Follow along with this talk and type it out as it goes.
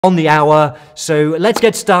On the hour, so let's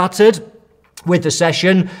get started with the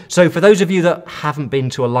session. So for those of you that haven't been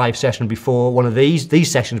to a live session before, one of these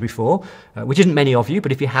sessions before, which isn't many of you,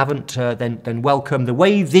 but if you haven't, then welcome. The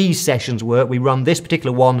way these sessions work, we run this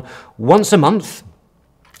particular one once a month.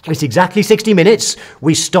 It's exactly 60 minutes.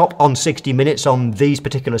 We stop on 60 minutes on these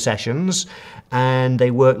particular sessions, and they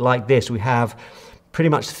work like this. We have pretty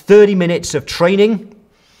much 30 minutes of training,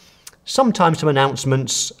 sometimes some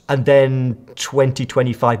announcements, and then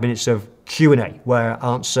 20-25 minutes of Q&A where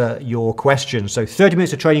I answer your questions. So 30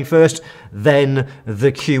 minutes of training first, then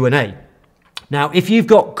the Q&A. Now, if you've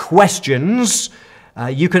got questions,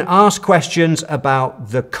 you can ask questions about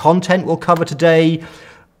the content we'll cover today,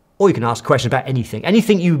 or you can ask questions about anything.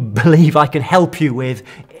 Anything you believe I can help you with,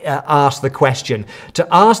 ask the question. To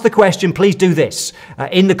ask the question, please do this.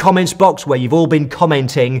 In the comments box where you've all been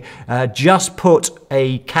commenting, just put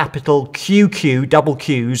a capital QQ, double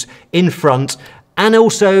Qs, in front, and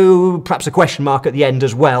also perhaps a question mark at the end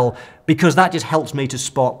as well, because that just helps me to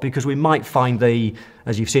spot, because we might find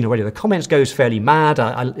as you've seen already, the comments goes fairly mad.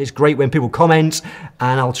 It's great when people comment,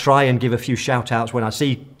 and I'll try and give a few shout outs when I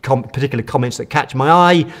see particular comments that catch my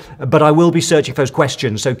eye, but I will be searching for those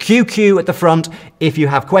questions. So QQ at the front if you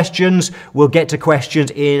have questions. We'll get to questions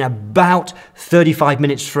in about 35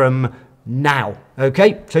 minutes from now.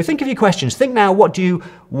 Okay, so think of your questions. Think now, what do you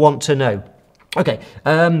want to know? Okay,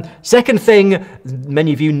 second thing,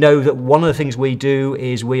 many of you know that one of the things we do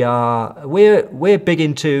is we're big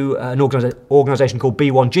into an organisation called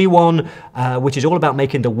B1G1, which is all about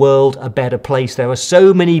making the world a better place. There are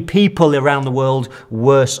so many people around the world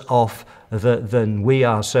worse off than we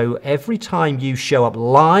are. So every time you show up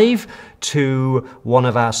live to one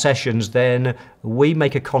of our sessions, then we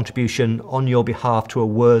make a contribution on your behalf to a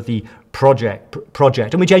worthy project,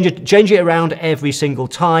 and we change it around every single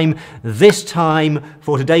time. This time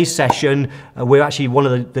for today's session, we're actually, one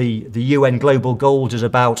of the UN global goals is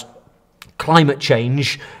about climate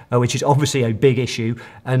change, which is obviously a big issue.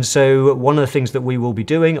 And so one of the things that we will be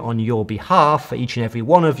doing on your behalf for each and every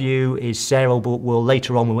one of you is Sarah will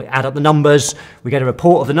later on, when we add up the numbers, we get a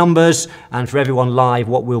report of the numbers, and for everyone live,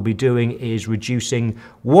 what we'll be doing is reducing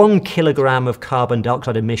 1 kilogram of carbon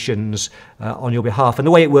dioxide emissions on your behalf. And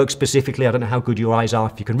the way it works specifically, I don't know how good your eyes are,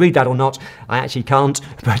 if you can read that or not. I actually can't,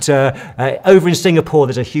 but over in Singapore,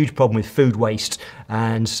 there's a huge problem with food waste,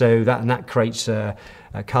 and so that creates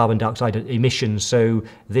carbon dioxide emissions. So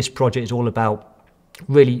this project is all about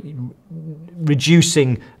really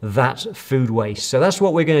reducing that food waste. So that's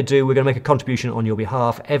what we're going to do. We're going to make a contribution on your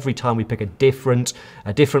behalf every time we pick a different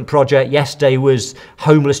project. Yesterday was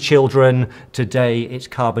homeless children. Today it's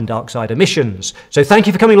carbon dioxide emissions. So thank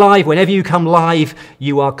you for coming live. Whenever you come live,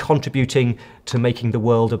 you are contributing to making the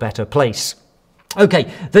world a better place.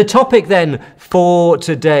 Okay, the topic then for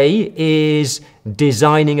today is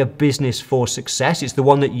designing a business for success. It's the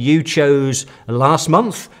one that you chose last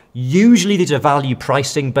month. Usually these are value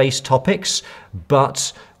pricing based topics,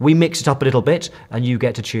 but we mix it up a little bit and you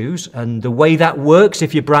get to choose. And the way that works,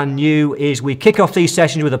 if you're brand new, is we kick off these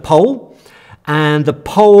sessions with a poll, and the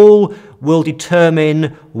poll will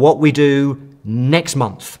determine what we do next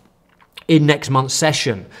month, in next month's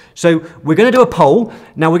session. So we're going to do a poll.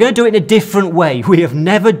 Now we're going to do it in a different way. We have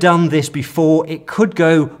never done this before. It could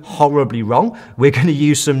go horribly wrong. We're going to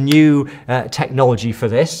use some new technology for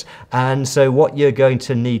this. And so what you're going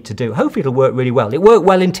to need to do, hopefully it'll work really well. It worked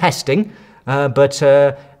well in testing, but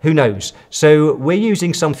who knows? So we're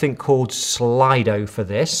using something called Slido for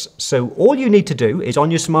this. So all you need to do is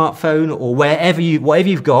on your smartphone or whatever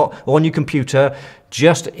you've got, or on your computer,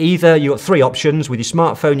 just you've got three options. With your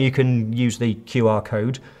smartphone, you can use the QR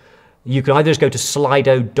code. You can either just go to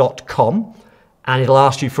slido.com and it'll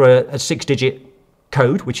ask you for a 6-digit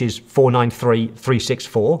code, which is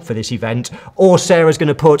 493364 for this event, or Sarah's going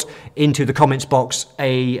to put into the comments box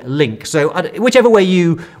a link. So whichever way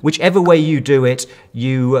you do it,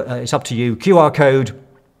 it's up to you. QR code,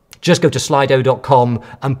 just go to slido.com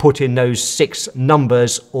and put in those 6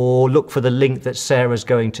 numbers, or look for the link that Sarah's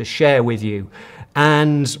going to share with you.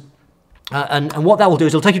 And what that will do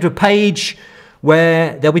is it'll take you to a page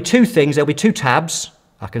where there'll be 2 things. There'll be 2 tabs.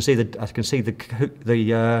 I can see the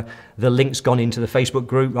link's gone into the Facebook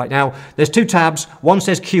group right now. There's 2 tabs. One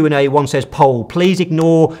says Q&A, one says poll. Please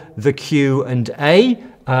ignore the Q&A.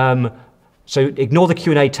 So ignore the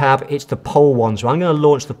Q&A tab. It's the poll one. So I'm going to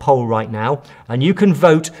launch the poll right now, and you can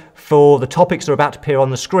vote for the topics that are about to appear on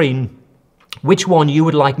the screen, which one you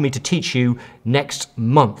would like me to teach you next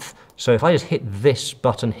month. So if I just hit this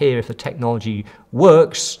button here, if the technology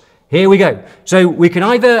works, Here we go. So I can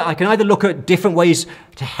either look at different ways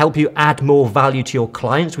to help you add more value to your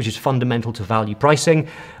clients, which is fundamental to value pricing,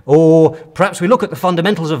 or perhaps we look at the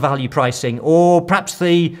fundamentals of value pricing, or perhaps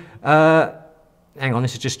the, hang on,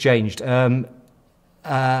 this has just changed.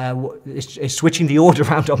 It's switching the order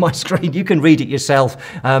around on my screen. You can read it yourself.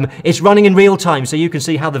 It's running in real time, so you can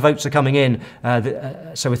see how the votes are coming in.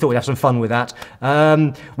 So we thought we'd have some fun with that.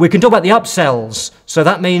 We can talk about the upsells. So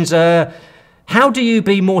that means how do you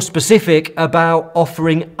be more specific about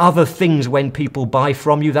offering other things when people buy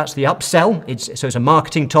from you? That's the upsell. So it's a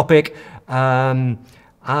marketing topic. What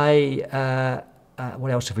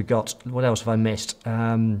else have we got? What else have I missed?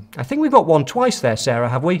 I think we've got one twice there, Sarah,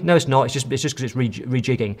 have we? No, it's not. It's just because it's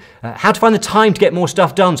rejigging. How to find the time to get more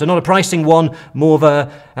stuff done. So not a pricing one, more of a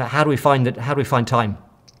how do we find time,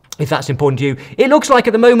 if that's important to you. It looks like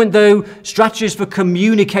at the moment, though, strategies for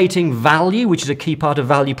communicating value, which is a key part of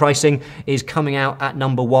value pricing, is coming out at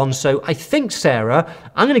number 1. So I think, Sarah,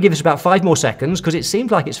 I'm going to give us about 5 more seconds because it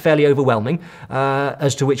seems like it's fairly overwhelming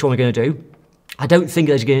as to which one we're going to do. I don't think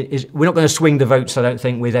we're not going to swing the votes, I don't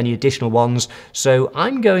think, with any additional ones. So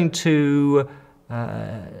I'm going to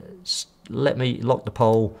let me lock the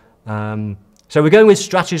poll. So we're going with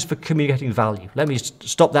strategies for communicating value. Let me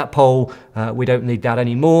stop that poll. We don't need that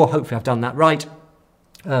anymore. Hopefully I've done that right.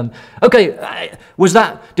 Okay,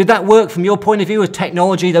 did that work from your point of view with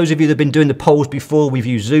technology? Those of you that have been doing the polls before, we've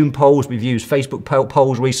used Zoom polls, we've used Facebook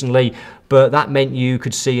polls recently, but that meant you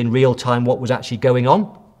could see in real time what was actually going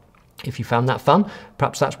on. If you found that fun,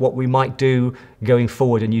 perhaps that's what we might do going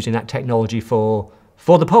forward and using that technology for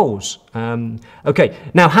the polls. Okay,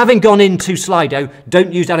 now having gone into Slido,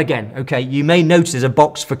 don't use that again. Okay, you may notice there's a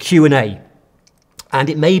box for Q&A. And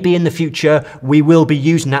it may be in the future we will be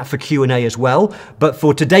using that for Q&A as well. But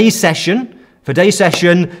for today's session,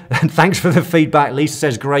 and thanks for the feedback. Lisa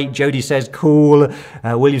says great, Jody says cool,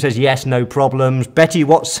 William says yes, no problems. Betty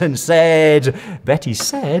Watson said,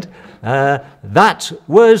 that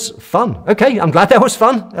was fun. Okay, I'm glad that was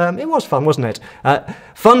fun. It was fun, wasn't it?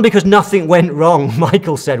 Fun because nothing went wrong,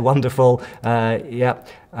 Michael said, wonderful. Yeah.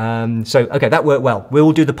 So, okay, that worked well.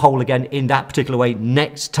 We'll do the poll again in that particular way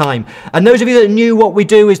next time. And those of you that knew what we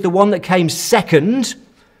do is the one that came second,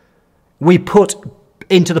 we put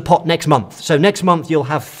into the pot next month. So next month you'll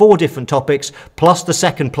have 4 different topics plus the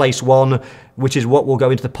second place one, which is what will go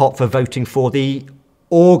into the pot for voting for the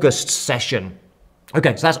August session.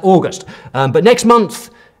 Okay, so that's August. But next month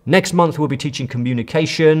we'll be teaching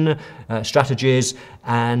communication strategies,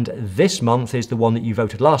 and this month is the one that you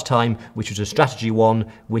voted last time, which was a strategy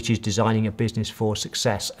one, which is designing a business for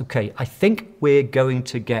success. Okay, I think we're going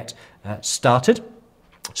to get started.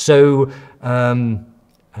 So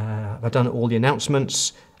I've done all the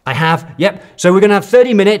announcements. I have, yep. So we're going to have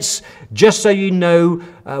 30 minutes. Just so you know,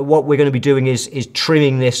 what we're going to be doing is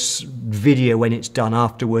trimming this video when it's done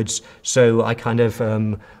afterwards. So I kind of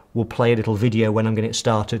will play a little video when I'm going to get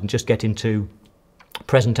started and just get into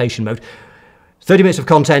presentation mode. 30 minutes of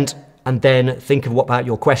content, and then think of what about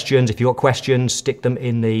your questions. If you've got questions, stick them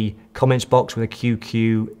in the comments box with a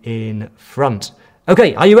QQ in front.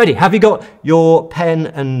 Okay, are you ready? Have you got your pen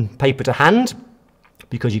and paper to hand?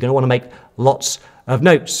 Because you're going to want to make lots of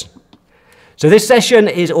notes. So this session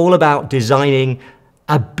is all about designing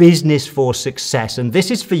a business for success. And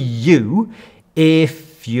this is for you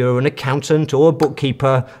if you're an accountant or a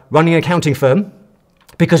bookkeeper running an accounting firm,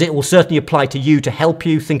 because it will certainly apply to you to help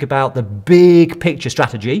you think about the big picture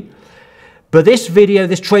strategy. But this video,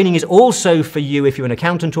 this training is also for you if you're an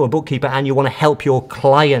accountant or a bookkeeper and you want to help your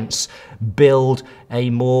clients build a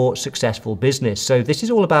more successful business. So this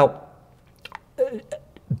is all about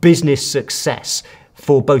business success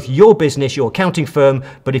for both your business, your accounting firm,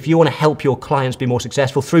 but if you want to help your clients be more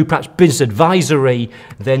successful through perhaps business advisory,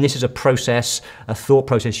 then this is a process, a thought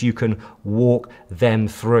process you can walk them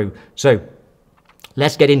through. So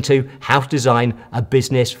let's get into how to design a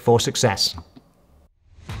business for success.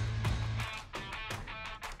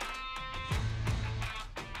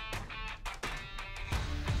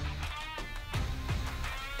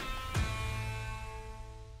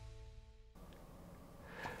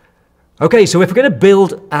 Okay, so if we're going to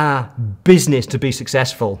build a business to be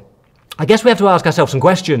successful, I guess we have to ask ourselves some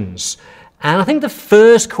questions. And I think the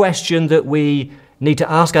first question that we need to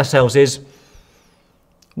ask ourselves is,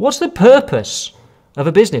 what's the purpose of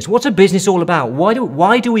a business? What's a business all about?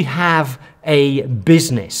 Why do we have a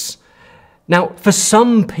business? Now, for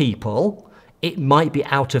some people, it might be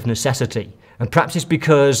out of necessity. And perhaps it's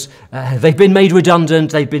because they've been made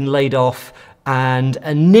redundant, they've been laid off, and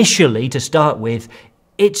initially, to start with,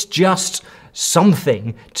 it's just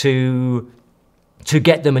something to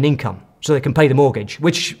get them an income so they can pay the mortgage,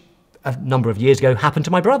 which a number of years ago happened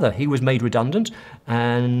to my brother. He was made redundant,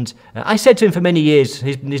 and I said to him for many years,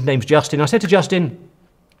 his name's Justin, I said to Justin,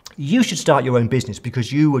 you should start your own business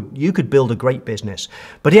because you could build a great business.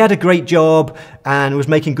 But he had a great job and was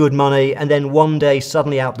making good money, and then one day,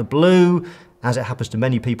 suddenly out the blue, as it happens to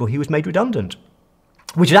many people, he was made redundant.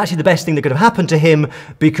 Which is actually the best thing that could have happened to him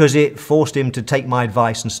because it forced him to take my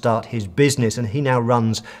advice and start his business, and he now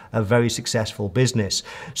runs a very successful business.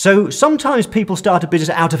 So sometimes people start a business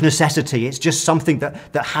out of necessity. It's just something that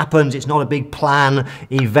happens. It's not a big plan.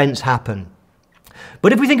 Events happen.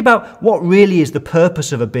 But if we think about what really is the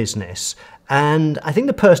purpose of a business, and I think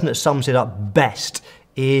the person that sums it up best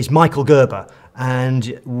is Michael Gerber.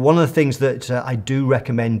 And one of the things that I do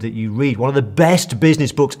recommend that you read, one of the best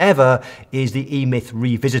business books ever, is The E-Myth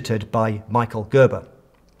Revisited by Michael Gerber.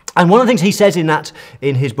 And one of the things he says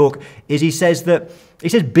in his book is he says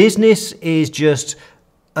business is just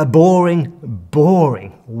a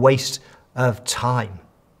boring waste of time,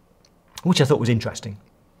 which I thought was interesting.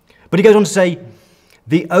 But he goes on to say,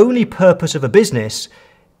 the only purpose of a business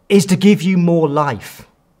is to give you more life.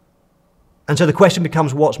 And so the question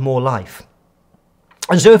becomes, what's more life?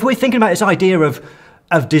 And so if we're thinking about this idea of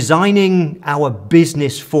designing our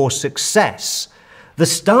business for success, the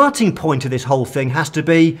starting point of this whole thing has to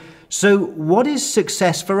be, so what is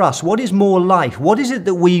success for us? What is more life? What is it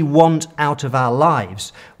that we want out of our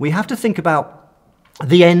lives? We have to think about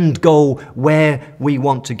the end goal, where we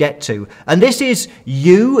want to get to. And this is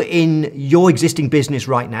you in your existing business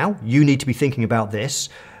right now. You need to be thinking about this.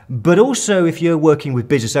 But also if you're working with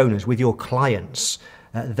business owners, with your clients,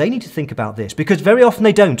 they need to think about this, because very often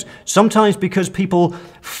they don't. Sometimes because people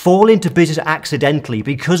fall into business accidentally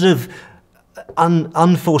because of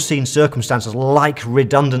unforeseen circumstances like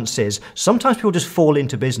redundancies. Sometimes people just fall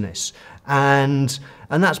into business, and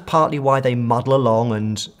that's partly why they muddle along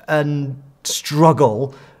and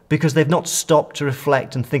struggle, because they've not stopped to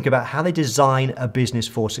reflect and think about how they design a business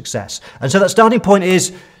for success. And so that starting point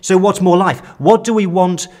is, so what's more life? What do we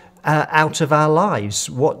want out of our lives?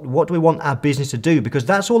 What do we want our business to do? Because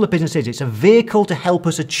that's all the business is. It's a vehicle to help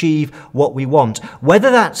us achieve what we want.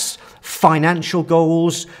 Whether that's financial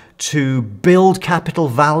goals, to build capital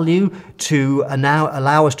value, to now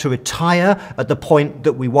allow us to retire at the point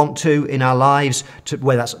that we want to in our lives, to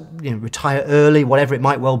whether that's retire early, whatever it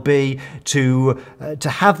might well be, to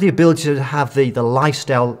have the ability to have the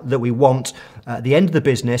lifestyle that we want at the end of the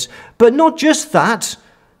business. But not just that,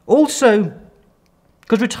 also,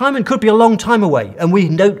 because retirement could be a long time away, and we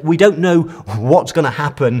don't know what's going to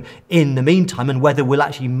happen in the meantime and whether we'll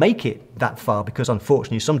actually make it that far, because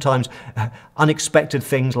unfortunately sometimes unexpected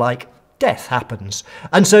things like death happens.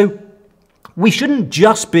 And so we shouldn't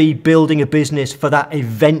just be building a business for that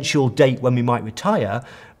eventual date when we might retire,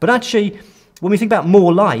 but actually when we think about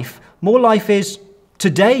more life is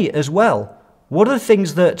today as well. What are the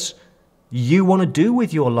things that you want to do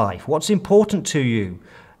with your life? What's important to you?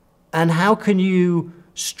 And how can you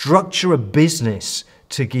structure a business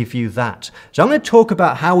to give you that? So I'm going to talk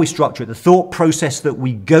about how we structure it, the thought process that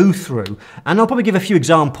we go through, and I'll probably give a few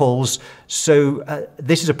examples. So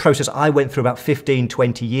this is a process I went through about 15,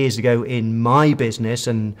 20 years ago in my business,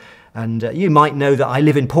 and you might know that I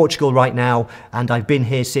live in Portugal right now, and I've been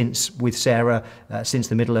here with Sarah since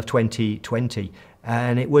the middle of 2020,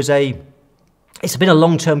 and it's been a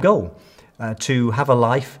long-term goal to have a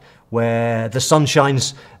life where the sun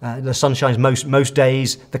shines most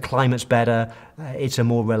days, the climate's better, it's a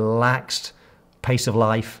more relaxed pace of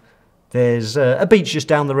life. There's a beach just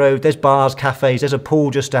down the road, there's bars, cafes, there's a pool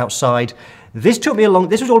just outside. This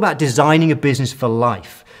was all about designing a business for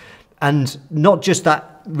life. And not just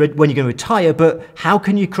that when you're going to retire, but how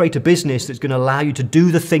can you create a business that's going to allow you to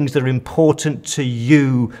do the things that are important to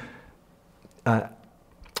you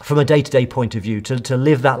from a day-to-day point of view, to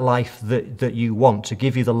live that life that you want, to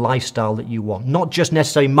give you the lifestyle that you want. Not just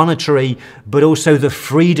necessarily monetary, but also the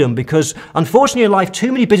freedom, because unfortunately in life,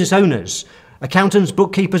 too many business owners, accountants,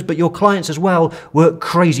 bookkeepers, but your clients as well, work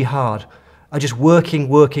crazy hard, are just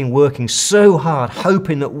working so hard,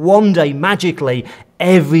 hoping that one day, magically,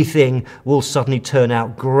 everything will suddenly turn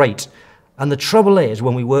out great. And the trouble is,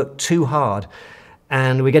 when we work too hard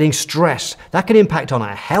and we're getting stressed, that can impact on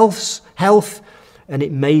our health, and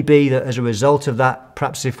it may be that as a result of that,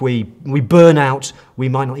 perhaps if we burn out, we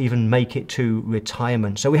might not even make it to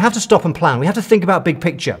retirement. So we have to stop and plan. We have to think about big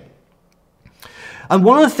picture. And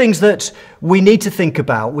one of the things that we need to think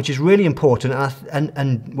about, which is really important,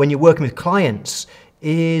 and when you're working with clients,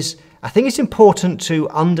 is I think it's important to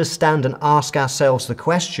understand and ask ourselves the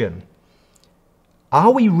question,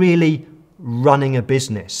 are we really running a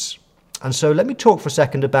business? And so let me talk for a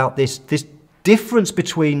second about this difference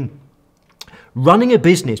between Running a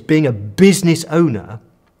business, being a business owner,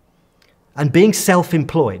 and being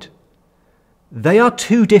self-employed, they are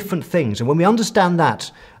two different things. And when we understand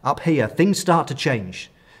that up here, things start to change.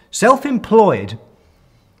 Self-employed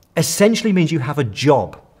essentially means you have a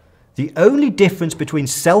job. The only difference between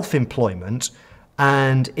self-employment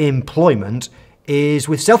and employment is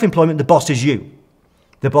with self-employment, the boss is you.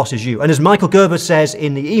 The boss is you. And as Michael Gerber says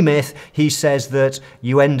in the E-Myth, he says that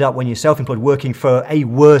you end up, when you're self-employed, working for a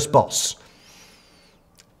worse boss,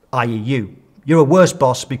 i.e. you. You're a worse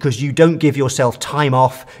boss because you don't give yourself time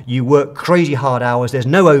off, you work crazy hard hours, there's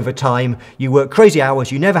no overtime, you work crazy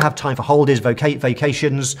hours, you never have time for holidays,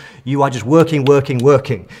 vacations, you are just working.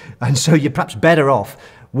 And so you're perhaps better off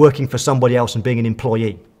working for somebody else and being an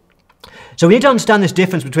employee. So we need to understand this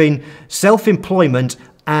difference between self-employment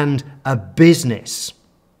and a business.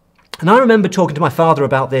 And I remember talking to my father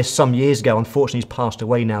about this some years ago. Unfortunately, he's passed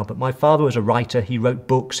away now, but my father was a writer. He wrote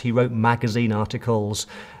books, he wrote magazine articles,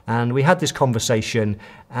 and we had this conversation,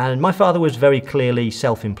 and my father was very clearly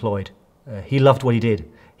self-employed. He loved what he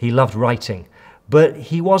did. He loved writing, but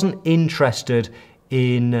he wasn't interested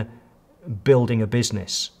in building a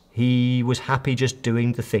business. He was happy just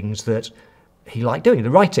doing the things that he liked doing, the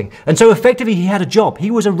writing. And so effectively he had a job.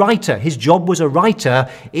 He was a writer. His job was a writer.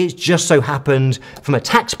 It just so happened from a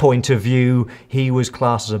tax point of view, he was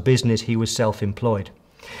classed as a business. He was self-employed.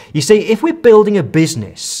 You see, if we're building a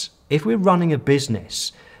business, if we're running a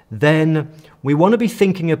business, then we want to be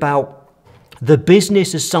thinking about the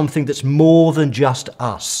business as something that's more than just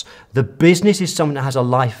us. The business is something that has a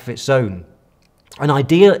life of its own. And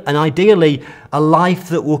ideally, a life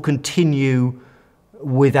that will continue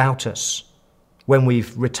without us when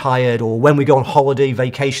we've retired or when we go on holiday,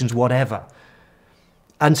 vacations, whatever.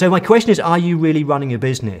 And so my question is, are you really running a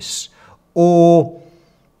business? Or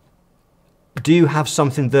do you have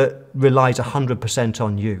something that relies 100%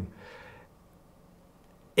 on you?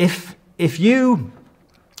 If you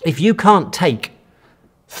can't take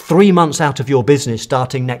 3 months out of your business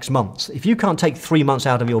starting next month, if you can't take 3 months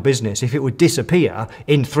out of your business, if it would disappear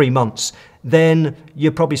in 3 months, then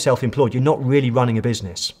you're probably self-employed. You're not really running a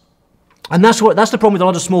business. And that's the problem with a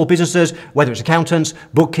lot of small businesses, whether it's accountants,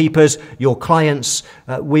 bookkeepers, your clients.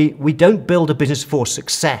 We don't build a business for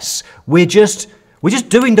success. We're just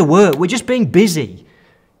doing the work. We're just being busy.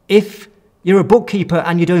 If you're a bookkeeper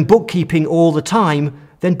and you're doing bookkeeping all the time,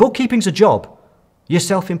 then bookkeeping's a job. You're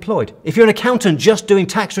self-employed. If you're an accountant just doing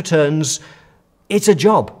tax returns, it's a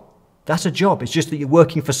job. That's a job. It's just that you're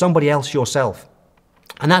working for somebody else yourself.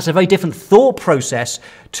 And that's a very different thought process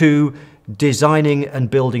to designing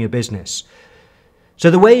and building a business.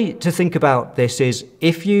 So the way to think about this is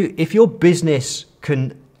if your business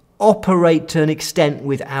can operate to an extent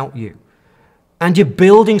without you, and you're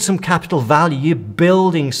building some capital value, you're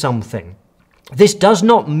building something. This does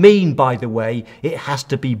not mean, by the way, it has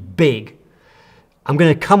to be big. I'm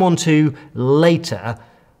going to come on to later,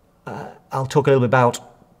 I'll talk a little bit about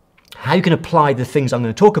how you can apply the things I'm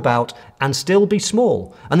going to talk about and still be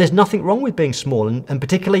small. And there's nothing wrong with being small, and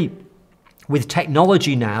particularly with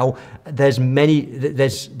technology now, there's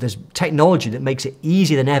technology that makes it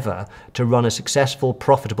easier than ever to run a successful,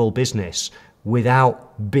 profitable business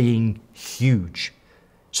without being huge.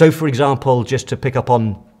 So for example, just to pick up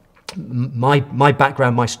on my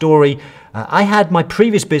background, my story, I had my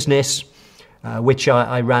previous business, which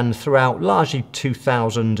I ran throughout largely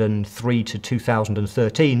 2003 to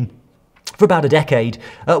 2013, for about a decade.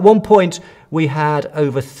 At one point, we had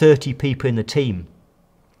over 30 people in the team.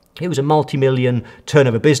 It was a multi-million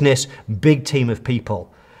turnover business, big team of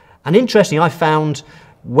people. And interestingly, I found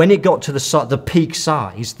when it got to the peak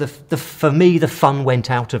size, for me, the fun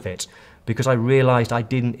went out of it because I realized I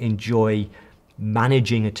didn't enjoy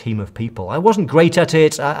managing a team of people. I wasn't great at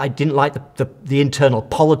it. I didn't like the internal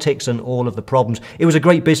politics and all of the problems. It was a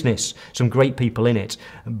great business, some great people in it,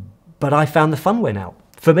 but I found the fun went out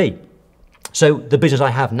for me. So the business I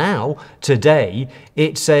have now, today,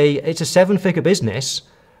 it's a 7-figure business,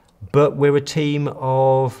 but we're a team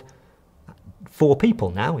of 4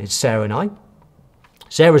 people now. It's Sarah and I,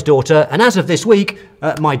 Sarah's daughter, and as of this week,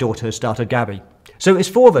 my daughter has started, Gabby. So it's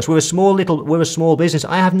 4 of us. We're a small business.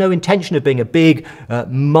 I have no intention of being a big,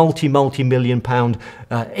 multi-million pound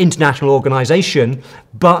international organisation,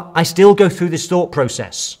 but I still go through this thought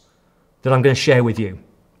process that I'm going to share with you.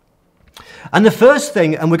 And the first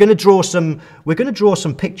thing, and we're going to draw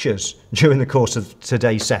some pictures during the course of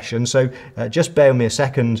today's session. So just bear with me a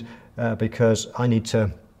second because I need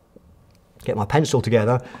to get my pencil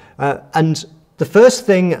together. And the first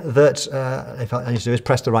thing that if I need to do is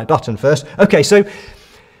press the right button first. Okay, so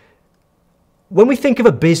when we think of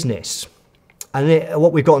a business, And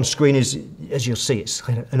what we've got on screen is, as you'll see, it's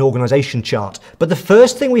kind of an organisation chart. But the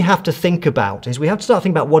first thing we have to think about is we have to start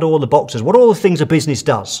thinking about what are all the boxes, what are all the things a business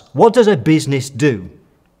does? What does a business do?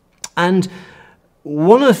 And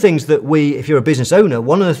one of the things that if you're a business owner,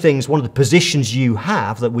 one of the positions you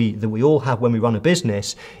have, that we all have when we run a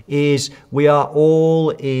business, is we are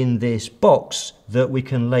all in this box that we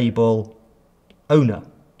can label owner.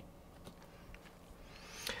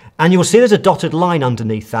 And you'll see there's a dotted line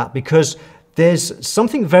underneath that because there's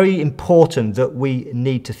something very important that we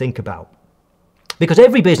need to think about. Because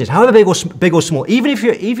every business, however big or small, even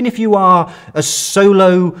if you are a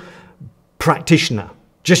solo practitioner,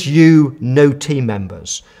 just you, no team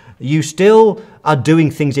members, you still are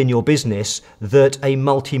doing things in your business that a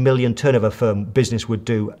multi-million turnover business would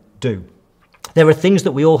do. There are things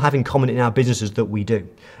that we all have in common in our businesses that we do.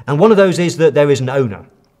 And one of those is that there is an owner.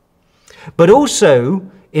 But also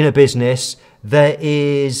in a business, there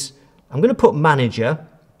is, I'm going to put manager,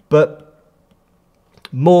 but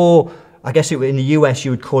more, I guess in the US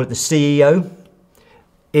you would call it the CEO.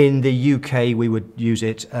 In the UK we would use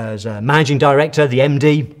it as a managing director, the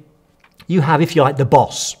MD. You have, if you like, the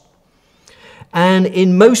boss. And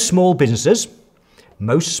in most small businesses,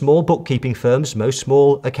 most small bookkeeping firms, most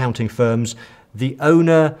small accounting firms, the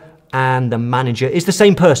owner and the manager is the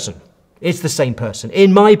same person. It's the same person.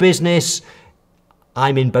 In my business,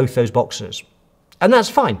 I'm in both those boxes. And that's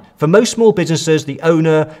fine. For most small businesses, the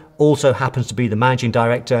owner also happens to be the managing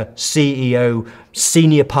director, CEO,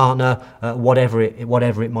 senior partner, whatever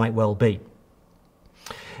it might well be.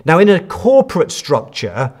 Now, in a corporate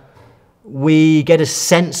structure, we get a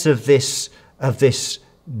sense of this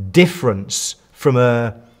difference from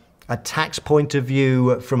a tax point of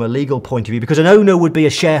view, from a legal point of view, because an owner would be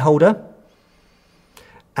a shareholder,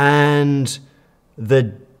 and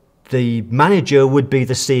the manager would be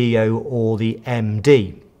the CEO or the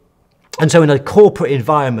MD. And so in a corporate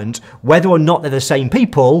environment, whether or not they're the same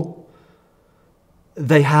people,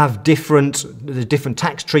 they have different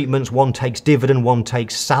tax treatments. One takes dividend, one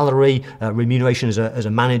takes salary, remuneration as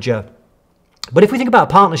a manager. But if we think about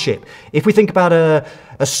a partnership, if we think about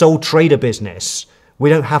a sole trader business, we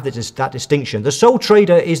don't have that distinction. The sole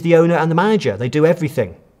trader is the owner and the manager. They do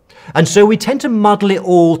everything. And so we tend to muddle it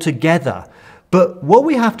all together. But what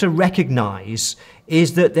we have to recognize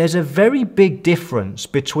is that there's a very big difference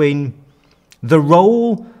between the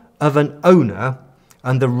role of an owner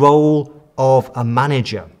and the role of a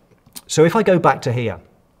manager. So if I go back to here,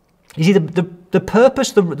 you see the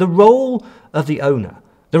purpose, the role of the owner,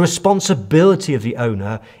 the responsibility of the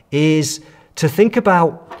owner is to think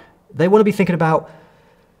about, they want to be thinking about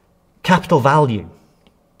capital value.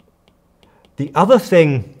 The other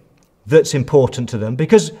thing that's important to them,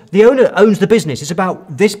 because the owner owns the business. It's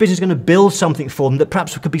about this business is going to build something for them that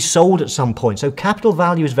perhaps could be sold at some point. So capital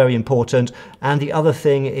value is very important. And the other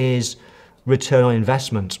thing is return on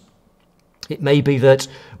investment. It may be that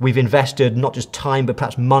we've invested not just time, but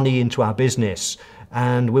perhaps money into our business.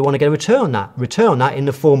 And we want to get a return on that. Return on that in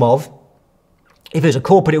the form of, if it's a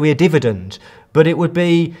corporate, it would be a dividend. But it would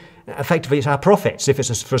be, effectively, it's our profits. If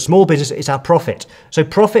it's for a small business, it's our profit. So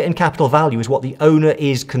profit and capital value is what the owner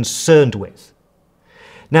is concerned with.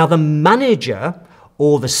 Now, the manager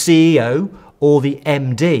or the CEO or the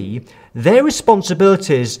MD, their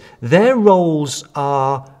responsibilities, their roles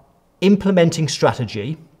are implementing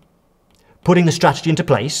strategy, putting the strategy into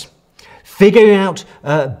place, figuring out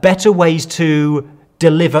better ways to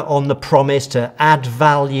deliver on the promise, to add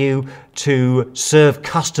value, to serve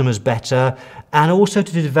customers better, and also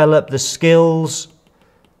to develop the skills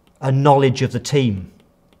and knowledge of the team.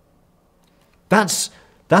 That's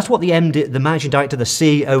what the MD, the managing director, the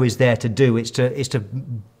CEO is there to do. It's to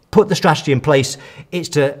put the strategy in place. It's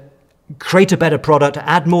to create a better product,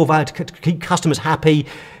 add more value, to keep customers happy,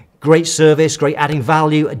 great service, great adding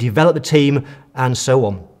value, develop the team, and so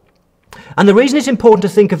on. And the reason it's important to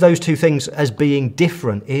think of those two things as being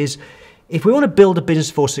different is if we want to build a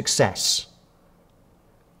business for success,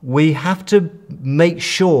 we have to make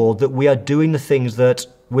sure that we are doing the things that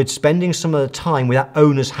we're spending some of the time with that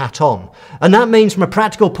owner's hat on. And that means, from a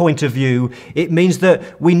practical point of view, it means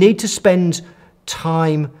that we need to spend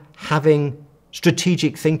time having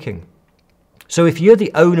strategic thinking. So if you're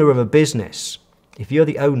the owner of a business, if you're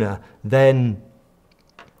the owner, then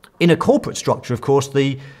in a corporate structure, of course,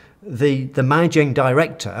 the managing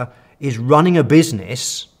director is running a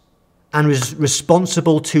business and is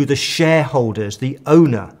responsible to the shareholders, the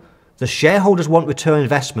owner. The shareholders want return on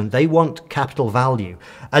investment. They want capital value.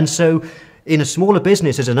 And so in a smaller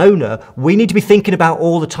business, as an owner, we need to be thinking about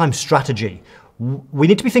all the time strategy. We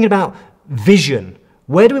need to be thinking about vision.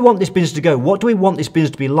 Where do we want this business to go? What do we want this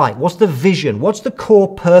business to be like? What's the vision? What's the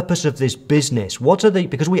core purpose of this business?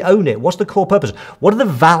 Because we own it, what's the core purpose? What are the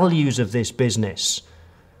values of this business?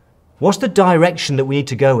 What's the direction that we need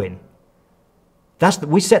to go in?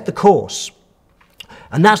 We set the course.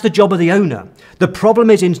 And that's the job of the owner. The problem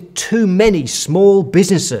is in too many small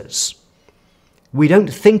businesses, we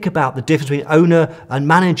don't think about the difference between owner and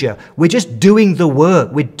manager. We're just doing the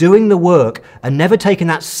work. We're doing the work and never taking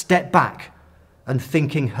that step back and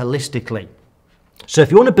thinking holistically. So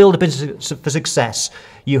if you want to build a business for success,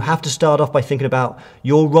 you have to start off by thinking about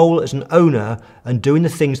your role as an owner and doing the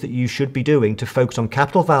things that you should be doing to focus on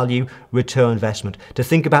capital value, return on investment, to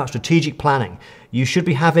think about strategic planning. You should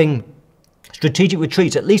be having strategic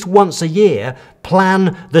retreats at least once a year.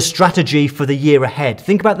 Plan the strategy for the year ahead.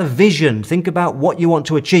 Think about the vision. Think about what you want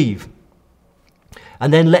to achieve.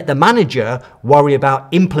 And then let the manager worry about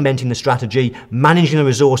implementing the strategy, managing the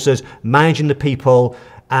resources, managing the people,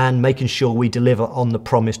 and making sure we deliver on the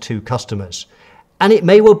promise to customers. And it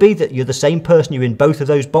may well be that you're the same person, you're in both of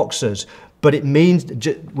those boxes, but it means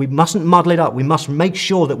we mustn't muddle it up. We must make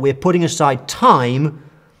sure that we're putting aside time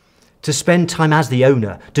to spend time as the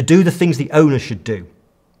owner, to do the things the owner should do.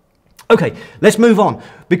 Okay, let's move on.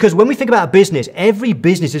 Because when we think about a business, every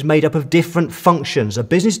business is made up of different functions. A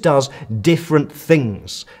business does different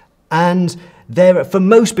things. And for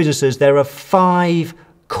most businesses, there are 5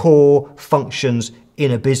 core functions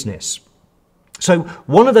in a business. So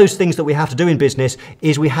one of those things that we have to do in business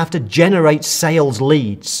is we have to generate sales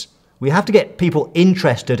leads. We have to get people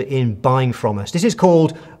interested in buying from us. This is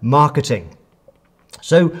called marketing.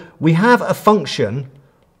 So we have a function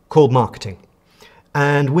called marketing,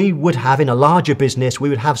 and we would have, in a larger business, we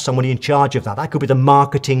would have somebody in charge of that. That could be the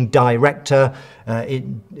marketing director.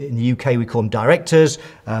 In the UK, we call them directors.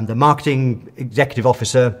 The marketing executive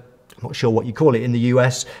officer, I'm not sure what you call it in the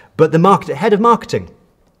US, but the head of marketing.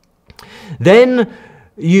 Then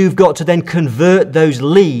you've got to then convert those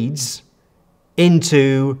leads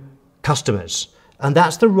into customers. And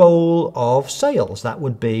that's the role of sales. That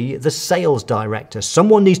would be the sales director.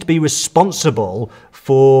 Someone needs to be responsible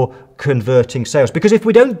for converting sales. Because if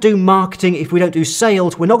we don't do marketing, if we don't do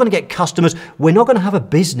sales, we're not going to get customers. We're not going to have a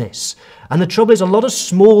business. And the trouble is, a lot of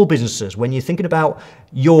small businesses, when you're thinking about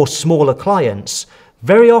your smaller clients,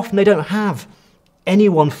 very often they don't have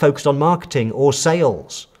anyone focused on marketing or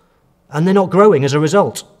sales. And they're not growing as a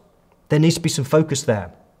result. There needs to be some focus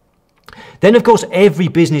there. Then, of course, every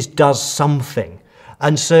business does something.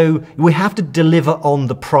 And so we have to deliver on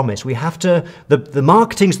the promise. We have to, the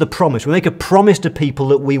marketing's the promise. We make a promise to people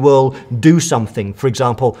that we will do something, for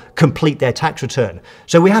example, complete their tax return.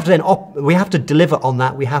 So we have to then, we have to deliver on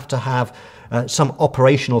that. We have to have some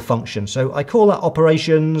operational function. So I call that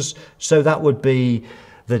operations. So that would be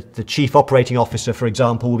the chief operating officer, for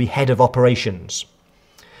example, will be head of operations.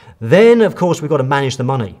 Then, of course, we've got to manage the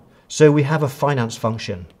money. So we have a finance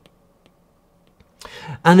function.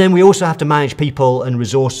 And then we also have to manage people and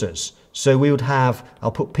resources. So we would have,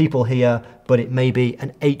 I'll put people here, but it may be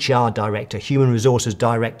an HR director, human resources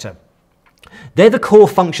director. They're the core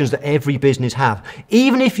functions that every business have.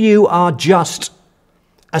 Even if you are just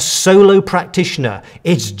a solo practitioner,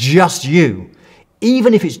 it's just you.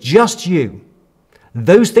 Even if it's just you,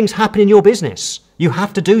 those things happen in your business. You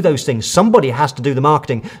have to do those things. Somebody has to do the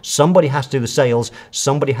marketing. Somebody has to do the sales.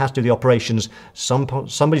 Somebody has to do the operations.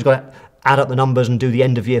 Somebody's got to add up the numbers and do the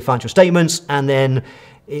end of year financial statements. And then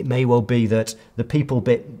it may well be that the people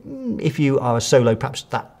bit, if you are a solo, perhaps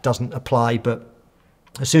that doesn't apply. But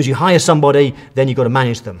as soon as you hire somebody, then you've got to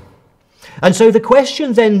manage them. And so the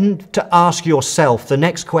question then to ask yourself, the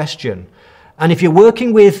next question, and if you're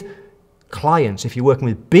working with clients, if you're working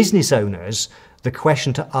with business owners, the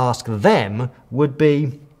question to ask them would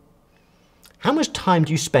be, how much time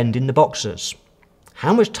do you spend in the boxes?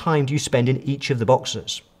 How much time do you spend in each of the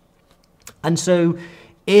boxes? And so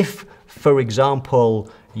if, for example,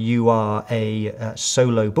 you are a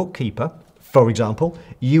solo bookkeeper, for example,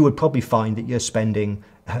 you would probably find that you're spending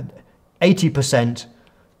 80%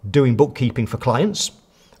 doing bookkeeping for clients,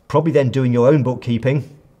 probably then doing your own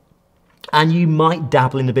bookkeeping, and you might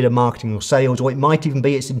dabble in a bit of marketing or sales, or it might even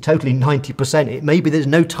be it's in totally 90%. It may be there's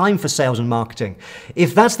no time for sales and marketing.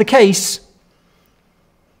 If that's the case,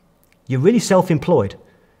 you're really self-employed.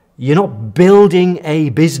 You're not building a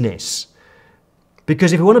business.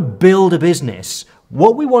 Because if we want to build a business,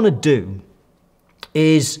 what we want to do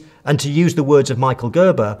is, and to use the words of Michael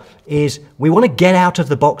Gerber, is we want to get out of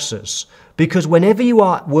the boxes. Because whenever you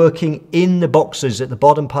are working in the boxes at the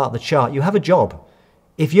bottom part of the chart, you have a job.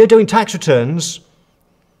 If you're doing tax returns,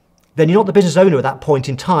 then you're not the business owner at that point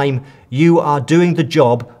in time. You are doing the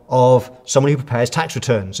job of someone who prepares tax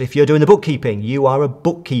returns. If you're doing the bookkeeping, you are a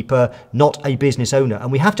bookkeeper, not a business owner.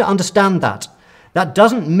 And we have to understand that. That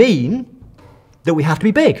doesn't mean that we have to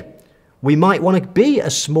be big. We might want to be a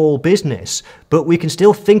small business, but we can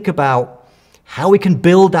still think about how we can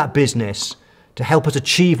build that business to help us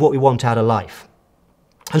achieve what we want out of life.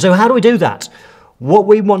 And so how do we do that? What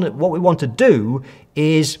we want to do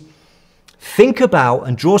is think about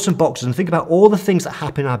and draw some boxes and think about all the things that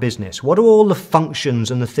happen in our business. What are all the functions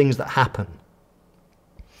and the things that happen?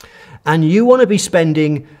 And you want to be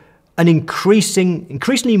spending an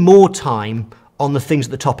increasingly more time on the things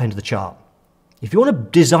at the top end of the chart. If you want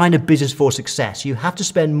to design a business for success, you have to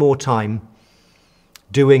spend more time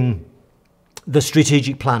doing the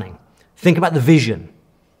strategic planning. Think about the vision.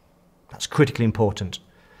 That's critically important.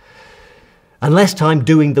 And less time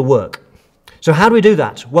doing the work. So how do we do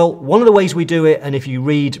that? Well, one of the ways we do it, and if you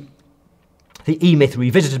read the E-Myth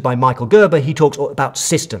Revisited by Michael Gerber, he talks about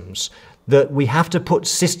systems, that we have to put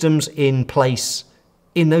systems in place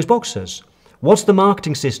in those boxes. What's the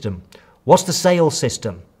marketing system? What's the sales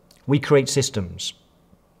system? We create systems.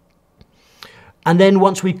 And then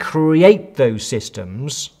once we create those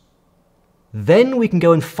systems, then we can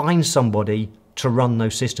go and find somebody to run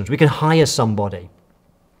those systems. We can hire somebody.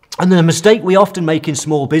 And then a mistake we often make in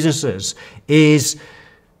small businesses is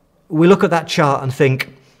we look at that chart and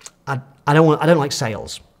think, I don't like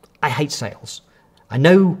sales. I hate sales. I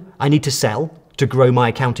know I need to sell to grow my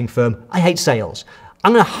accounting firm. I hate sales.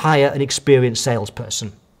 I'm going to hire an experienced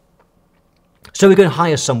salesperson. So we're going to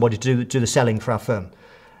hire somebody to do the selling for our firm.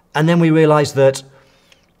 And then we realize that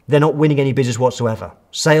they're not winning any business whatsoever.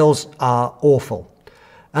 Sales are awful.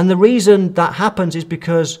 And the reason that happens is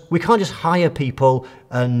because we can't just hire people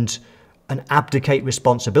and abdicate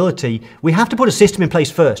responsibility. We have to put a system in place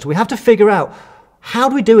first. We have to figure out, how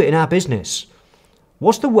do we do it in our business?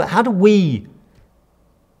 How do we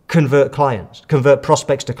convert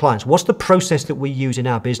prospects to clients? What's the process that we use in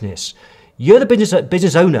our business? You're the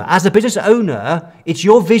business owner. As the business owner, it's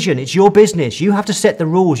your vision, it's your business. You have to set the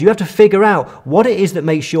rules. You have to figure out what it is that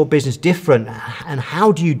makes your business different and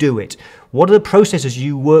how do you do it? What are the processes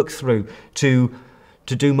you work through to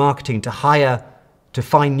do marketing, to hire, to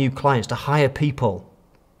find new clients, to hire people,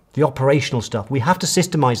 the operational stuff? We have to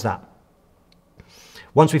systemize that.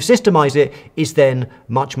 Once we've systemized it, it's then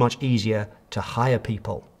much, much easier to hire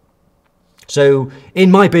people. So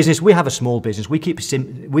in my business, we have a small business.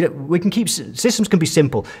 Systems can be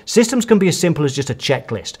simple. Systems can be as simple as just a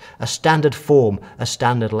checklist, a standard form, a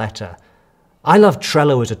standard letter. I love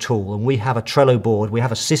Trello as a tool, and we have a Trello board. We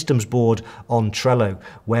have a systems board on Trello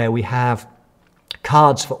where we have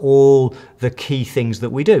cards for all the key things that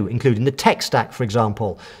we do, including the tech stack, for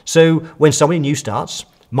example. So when somebody new starts,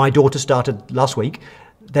 my daughter started last week,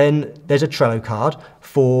 then there's a Trello card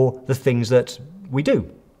for the things that we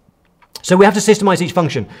do. So we have to systemize each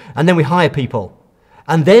function, and then we hire people.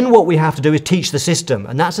 And then what we have to do is teach the system,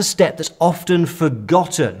 and that's a step that's often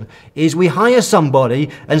forgotten, is we hire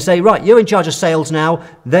somebody and say, right, you're in charge of sales now,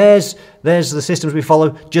 there's the systems we follow,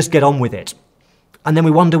 just get on with it. And then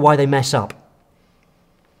we wonder why they mess up.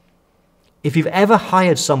 If you've ever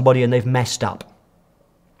hired somebody and they've messed up,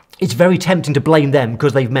 it's very tempting to blame them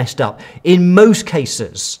because they've messed up. In most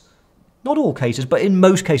cases, not all cases, but in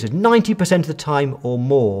most cases, 90% of the time or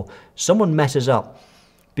more, someone messes up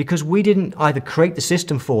because we didn't either create the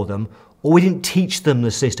system for them or we didn't teach them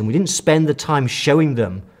the system. We didn't spend the time showing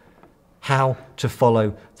them how to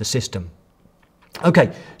follow the system.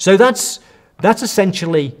 Okay, so that's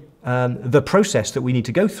essentially the process that we need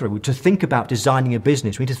to go through to think about designing a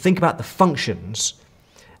business. We need to think about the functions,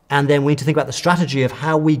 and then we need to think about the strategy of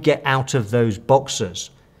how we get out of those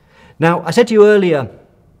boxes. Now, I said to you earlier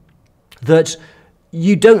that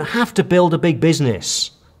you don't have to build a big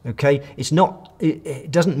business, okay?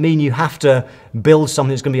 It doesn't mean you have to build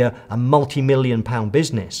something that's going to be a multi-million-pound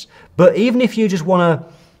business. But even if you just want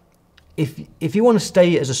to, if you want to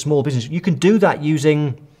stay as a small business, you can do that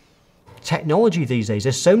using technology these days.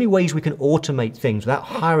 There's so many ways we can automate things without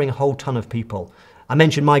hiring a whole ton of people. I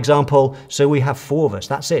mentioned my example, so we have 4 of us,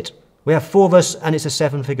 that's it. We have 4 of us and it's a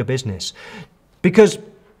 7-figure business. Because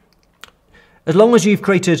as long as you've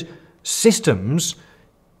created systems,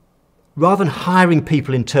 rather than hiring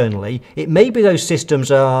people internally, it may be those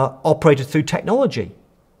systems are operated through technology.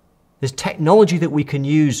 There's technology that we can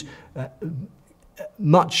use,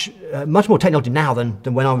 much more technology now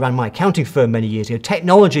than when I ran my accounting firm many years ago.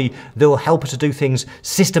 Technology that will help us to do things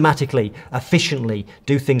systematically, efficiently,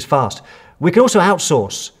 do things fast. We can also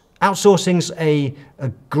outsource. Outsourcing's a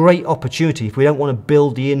great opportunity if we don't want to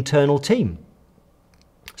build the internal team.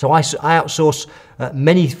 So I outsource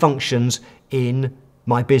many functions in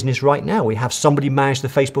my business right now. We have somebody manage the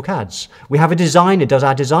Facebook ads. We have a designer does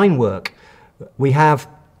our design work. We have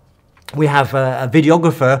a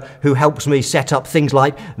videographer who helps me set up things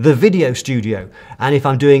like the video studio. And if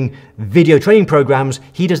I'm doing video training programs,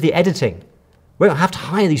 he does the editing. We don't have to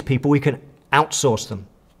hire these people, we can outsource them.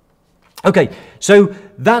 Okay, so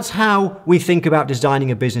that's how we think about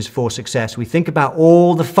designing a business for success. We think about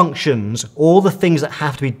all the functions, all the things that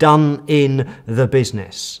have to be done in the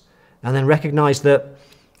business, and then recognize that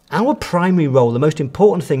our primary role, the most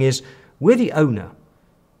important thing is we're the owner.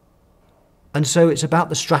 And so it's about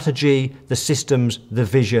the strategy, the systems, the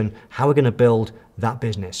vision, how we're going to build that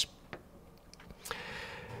business.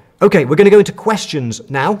 Okay, we're going to go into questions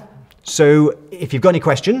now. So if you've got any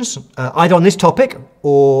questions, either on this topic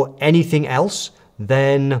or anything else,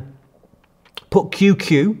 then put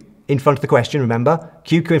QQ in front of the question, remember,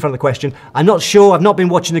 QQ in front of the question. I'm not sure, I've not been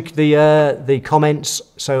watching the comments,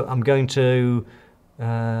 so I'm going to,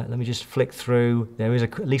 let me just flick through. There is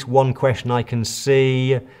at least one question I can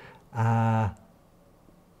see. Yeah,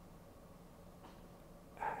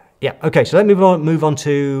 okay, so let me move on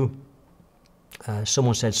to,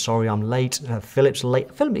 someone said, sorry, I'm late. Philip's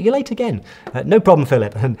late. Philip, you're late again. No problem,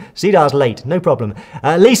 Philip. And Cedar's late, no problem.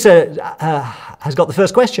 Lisa has got the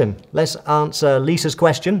first question. Let's answer Lisa's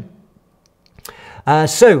question.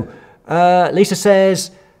 Lisa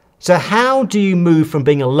says, so how do you move from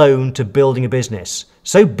being alone to building a business?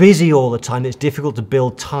 So busy all the time, it's difficult to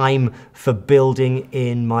build time for building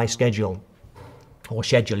in my schedule. Or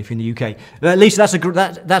schedule if you're in the UK. Lisa,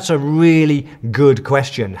 that's a really good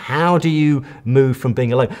question. How do you move from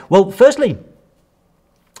being alone? Well, firstly,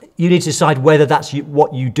 you need to decide whether that's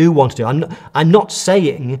what you do want to do. I'm not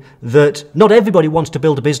saying that not everybody wants to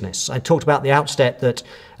build a business. I talked about at the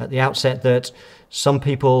outset that some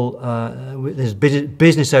people, there's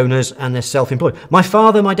business owners and they're self-employed. My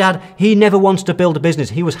father, my dad, he never wants to build a business.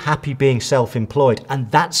 He was happy being self-employed.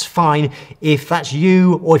 And that's fine if that's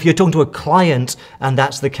you, or if you're talking to a client and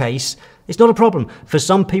that's the case, it's not a problem. For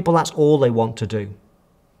some people, that's all they want to do.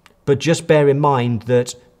 But just bear in mind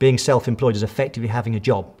that being self-employed is effectively having a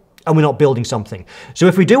job, and we're not building something. So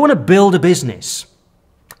if we do want to build a business,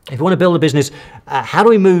 how do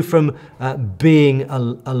we move from being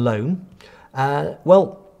alone?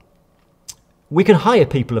 Well, we can hire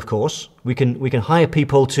people, of course. We can hire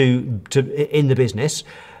people to in the business.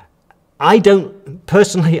 I don't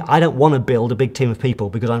want to build a big team of people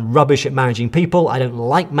because I'm rubbish at managing people. I don't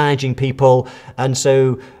like managing people, and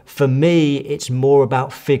so for me, it's more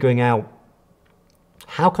about figuring out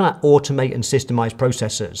how can I automate and systemize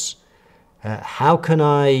processes. How can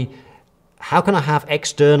I have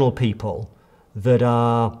external people that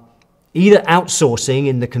are either outsourcing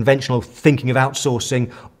in the conventional thinking of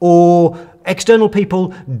outsourcing, or external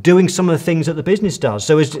people doing some of the things that the business does.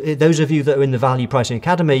 So as those of you that are in the Value Pricing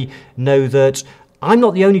Academy know that I'm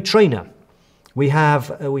not the only trainer. We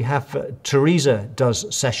have Teresa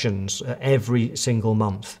does sessions every single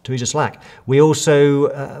month, Teresa Slack. We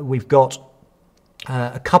also, we've got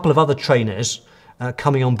a couple of other trainers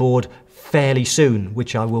coming on board fairly soon,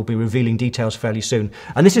 which I will be revealing details fairly soon.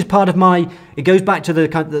 And this is part of it goes back to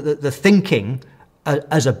the thinking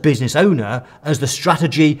as a business owner, as the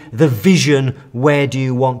strategy, the vision, where do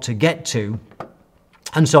you want to get to?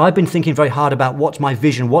 And so I've been thinking very hard about what's my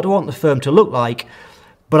vision, what do I want the firm to look like,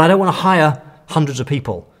 but I don't want to hire hundreds of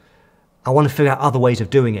people. I want to figure out other ways of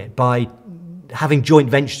doing it by having joint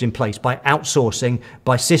ventures in place, by outsourcing,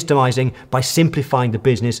 by systemizing, by simplifying the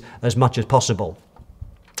business as much as possible.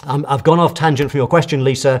 I've gone off tangent from your question,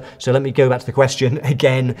 Lisa, so let me go back to the question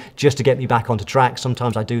again, just to get me back onto track.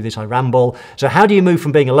 Sometimes I do this, I ramble. So how do you move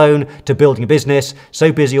from being alone to building a business?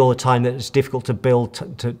 So busy all the time that it's difficult to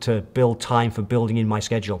build time for building in my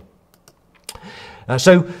schedule.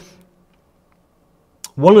 So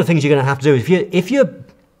one of the things you're going to have to do,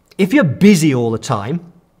 if you're busy all the time,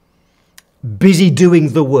 busy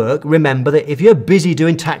doing the work, remember that if you're busy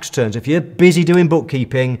doing tax returns, if you're busy doing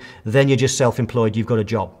bookkeeping, then you're just self-employed, you've got a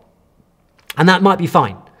job. And that might be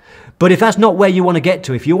fine. But if that's not where you want to get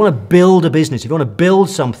to, if you want to build a business, if you want to build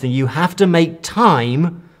something, you have to make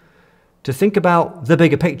time to think about the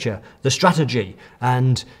bigger picture, the strategy,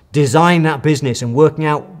 and design that business and working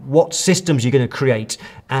out what systems you're going to create.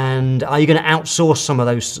 And are you going to outsource some of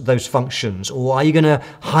those functions, or are you going to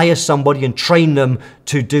hire somebody and train them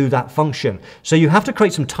to do that function? So you have to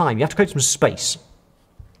create some time, you have to create some space.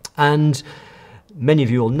 And many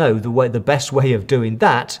of you will know the best way of doing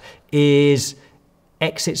that is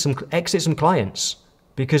exit some clients.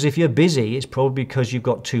 Because if you're busy, it's probably because you've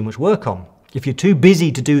got too much work on. If you're too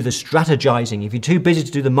busy to do the strategizing, if you're too busy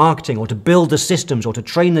to do the marketing or to build the systems or to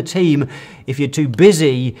train the team, if you're too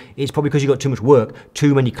busy, it's probably because you've got too much work,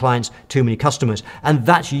 too many clients, too many customers. And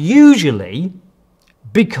that's usually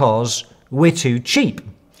because we're too cheap.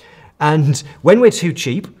 And when we're too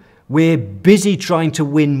cheap, we're busy trying to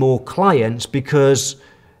win more clients because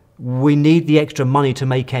we need the extra money to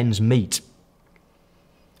make ends meet.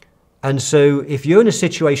 And so if you're in a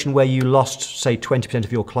situation where you lost, say, 20%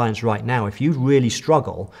 of your clients right now, if you really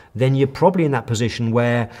struggle, then you're probably in that position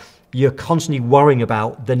where you're constantly worrying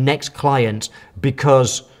about the next client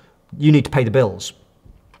because you need to pay the bills.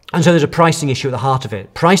 And so there's a pricing issue at the heart of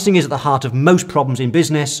it. Pricing is at the heart of most problems in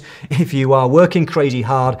business. If you are working crazy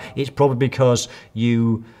hard, it's probably because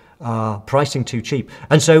you are pricing too cheap.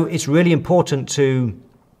 And so it's really important to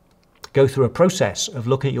go through a process of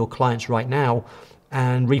looking at your clients right now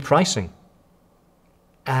and repricing.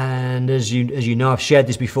 And as you know, I've shared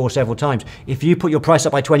this before several times. If you put your price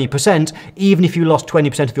up by 20%, even if you lost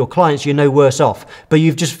 20% of your clients, you're no worse off. But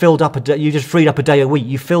you've just freed up a day a week.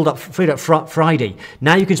 You freed up Friday.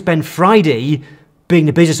 Now you can spend Friday being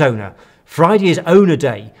the business owner. Friday is owner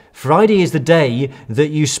day. Friday is the day that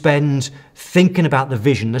you spend thinking about the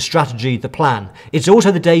vision, the strategy, the plan. It's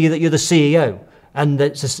also the day that you're the CEO. And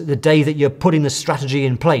that's the day that you're putting the strategy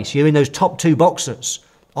in place. You're in those top 2 boxes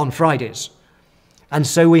on Fridays. And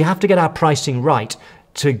so we have to get our pricing right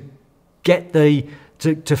to get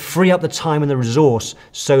to free up the time and the resource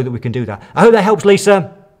so that we can do that. I hope that helps,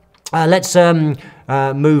 Lisa. Let's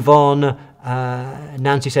move on.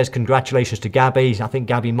 Nancy says, congratulations to Gabby. I think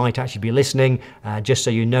Gabby might actually be listening. Just so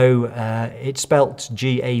you know, it's spelt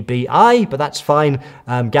G-A-B-I, but that's fine.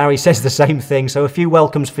 Gary says the same thing. So a few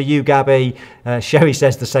welcomes for you, Gabby. Sherry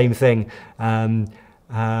says the same thing.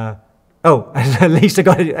 Lisa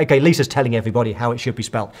got it. Okay, Lisa's telling everybody how it should be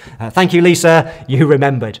spelt. Thank you, Lisa. You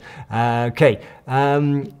remembered. Okay.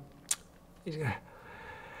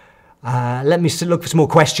 Let me look for some more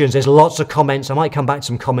questions. There's lots of comments. I might come back to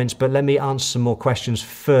some comments, but let me answer some more questions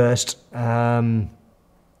first.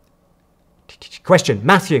 Question,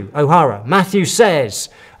 Matthew O'Hara. Matthew says,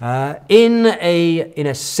 in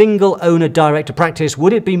a single owner director practice,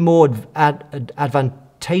 would it be more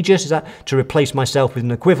advantageous to replace myself with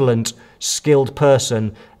an equivalent skilled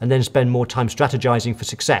person and then spend more time strategizing for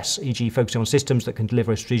success, e.g. focusing on systems that can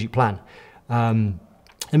deliver a strategic plan?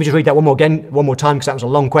 Let me just read that one more time because that was a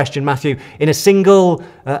long question, Matthew. In a single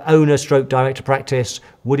owner/director practice,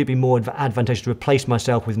 would it be more advantageous to replace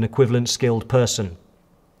myself with an equivalent skilled person?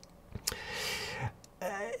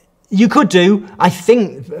 You could do. I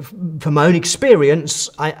think, from my own experience,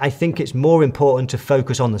 I think it's more important to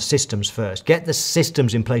focus on the systems first. Get the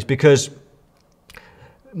systems in place, because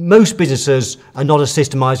most businesses are not as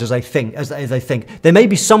systemized as they think. There may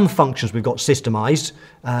be some functions we've got systemized,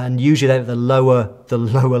 and usually they're at the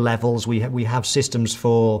lower levels. We have systems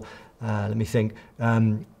for. Let me think.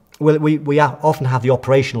 We often have the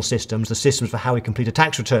operational systems, the systems for how we complete a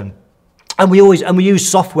tax return. And we use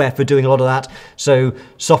software for doing a lot of that. So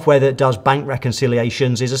software that does bank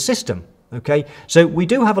reconciliations is a system. Okay, so we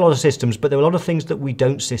do have a lot of systems, but there are a lot of things that we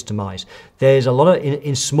don't systemize. There's a lot of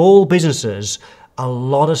in small businesses, a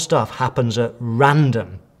lot of stuff happens at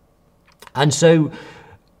random, and so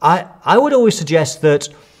I would always suggest that.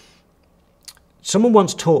 Someone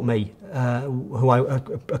once taught me,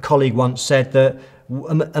 a colleague once said that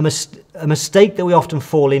a mistake that we often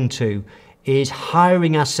fall into is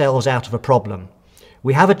hiring ourselves out of a problem.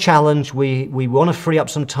 We have a challenge, we want to free up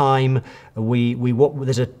some time,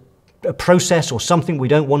 there's a process or something we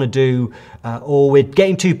don't want to do, or we're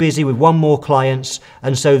getting too busy with one more clients,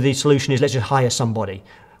 and so the solution is let's just hire somebody.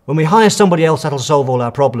 When we hire somebody else, that'll solve all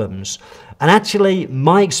our problems. And actually,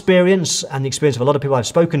 my experience and the experience of a lot of people I've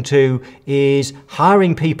spoken to is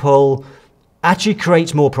hiring people actually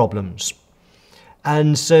creates more problems.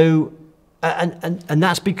 And so and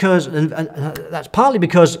that's because, and that's partly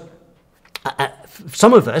because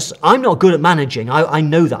some of us, I'm not good at managing. I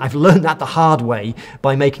know that. I've learned that the hard way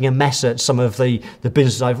by making a mess at some of the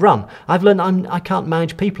businesses I've run. I've learned I can't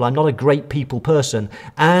manage people. I'm not a great people person.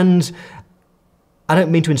 And I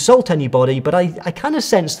don't mean to insult anybody, but I kind of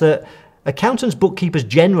sense that accountants, bookkeepers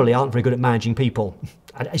generally aren't very good at managing people.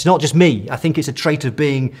 It's not just me. I think it's a trait of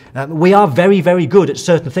being, we are very, very good at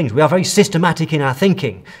certain things. We are very systematic in our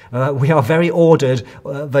thinking. We are very ordered,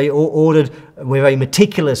 we're very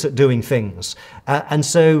meticulous at doing things. And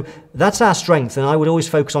so that's our strength, and I would always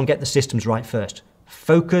focus on get the systems right first.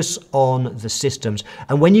 Focus on the systems.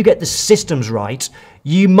 And when you get the systems right,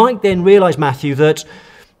 you might then realize, Matthew, that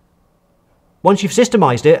once you've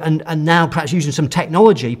systemized it and now perhaps using some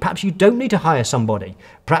technology, perhaps you don't need to hire somebody.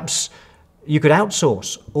 Perhaps You could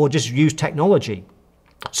outsource or just use technology.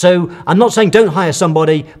 So I'm not saying don't hire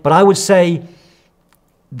somebody, but I would say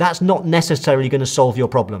that's not necessarily going to solve your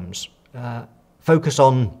problems. Focus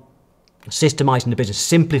on systemizing the business,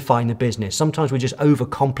 simplifying the business. Sometimes we just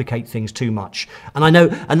overcomplicate things too much. And I know,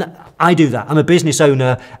 and I do that. I'm a business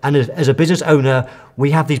owner, and as a business owner,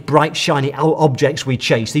 we have these bright, shiny objects we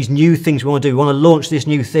chase, these new things we want to do. We want to launch this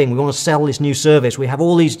new thing. We want to sell this new service. We have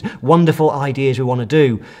all these wonderful ideas we want to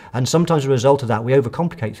do. And sometimes as a result of that, we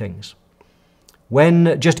overcomplicate things.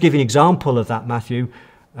 When, just to give you an example of that, Matthew,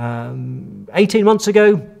 18 months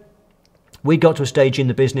ago, we got to a stage in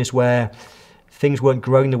the business where things weren't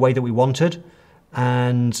growing the way that we wanted,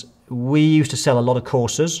 and we used to sell a lot of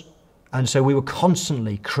courses, and so we were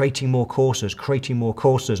constantly creating more courses,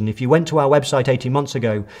 and if you went to our website 18 months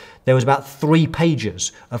ago, there was about 3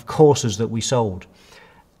 pages of courses that we sold.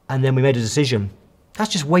 And then we made a decision,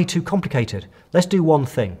 that's just way too complicated. Let's do one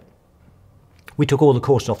thing. We took all the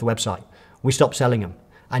courses off the website. We stopped selling them.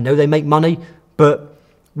 I know they make money, but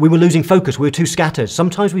we were losing focus. We were too scattered.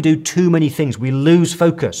 Sometimes we do too many things. We lose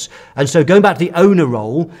focus. And so going back to the owner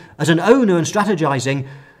role, as an owner and strategizing,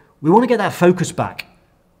 we want to get that focus back.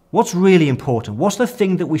 What's really important? What's the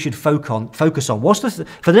thing that we should focus on? What's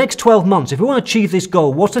for the next 12 months, if we want to achieve this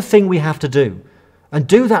goal, what's the thing we have to do? And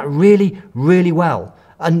do that really, really well.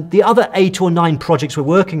 And the other 8 or 9 projects we're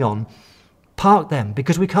working on, park them,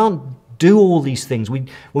 because we can't do all these things. When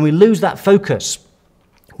we lose that focus,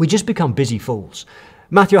 we just become busy fools.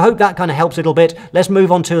 Matthew, I hope that kind of helps a little bit. Let's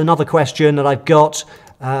move on to another question that I've got.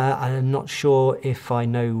 I'm not sure if I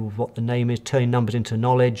know what the name is. Turning numbers into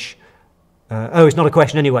knowledge. Oh, it's not a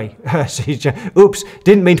question anyway. Oops,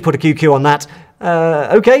 didn't mean to put a QQ on that.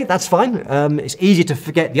 Okay, that's fine. It's easy to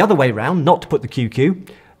forget the other way around, not to put the QQ.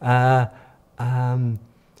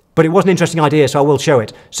 But it was an interesting idea, so I will show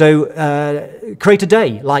it. So create a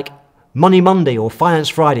day like Money Monday or Finance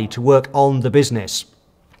Friday to work on the business.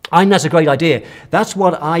 I think that's a great idea. That's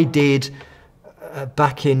what I did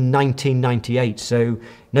back in 1998. So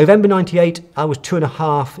November 98, I was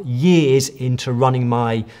 2.5 years into running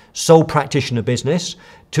my sole practitioner business.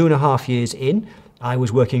 2.5 years in, I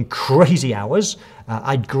was working crazy hours.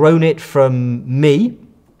 I'd grown it from me,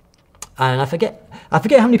 and I forget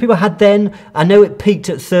how many people I had then. I know it peaked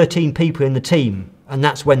at 13 people in the team, and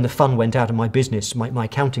that's when the fun went out of my business, my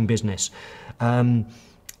accounting business.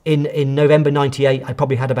 In November 98, I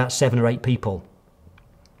probably had about 7 or 8 people.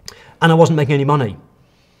 And I wasn't making any money.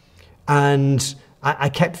 And I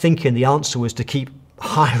kept thinking the answer was to keep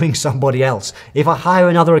hiring somebody else. If I hire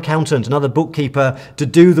another accountant, another bookkeeper to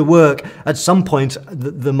do the work, at some point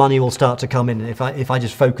the money will start to come in if I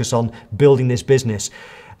just focus on building this business.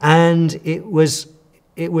 And it was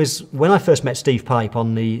when I first met Steve Pipe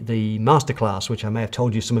on the masterclass, which I may have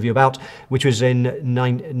told you some of you about, which was in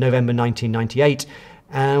November 1998.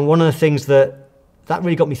 And one of the things that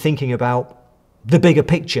really got me thinking about the bigger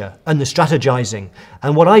picture and the strategizing.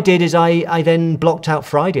 And what I did is I then blocked out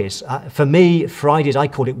Fridays. For me, Fridays, I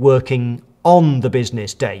called it working on the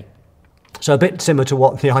business day. So a bit similar to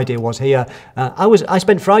what the idea was here. I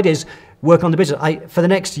spent Fridays working on the business. For the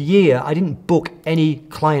next year, I didn't book any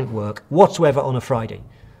client work whatsoever on a Friday.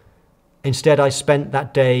 Instead, I spent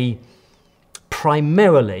that day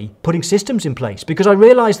primarily putting systems in place, because I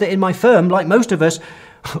realized that in my firm, like most of us,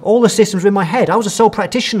 all the systems were in my head. I was a sole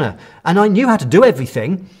practitioner and I knew how to do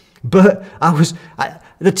everything, but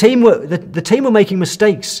the team were making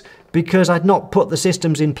mistakes because I'd not put the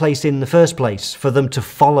systems in place in the first place for them to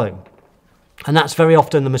follow. And that's very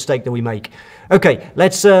often the mistake that we make. Okay,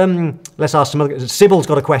 let's ask some other. Sybil's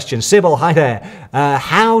got a question. Sybil, hi there.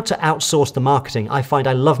 How to outsource the marketing? I find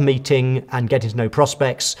I love meeting and getting to know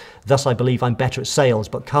prospects. Thus, I believe I'm better at sales,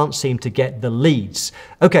 but can't seem to get the leads.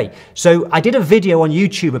 Okay, so I did a video on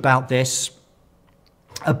YouTube about this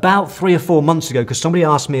about 3 or 4 months ago because somebody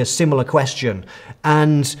asked me a similar question,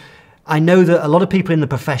 and I know that a lot of people in the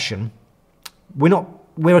profession,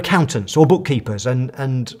 we're accountants or bookkeepers,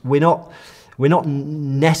 and we're not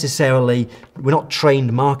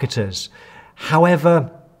trained marketers.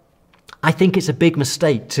 However, I think it's a big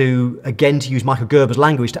mistake to use Michael Gerber's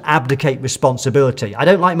language, to abdicate responsibility. I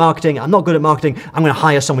don't like marketing. I'm not good at marketing. I'm going to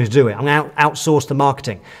hire someone to do it. I'm going to outsource the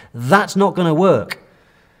marketing. That's not going to work,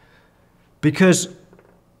 because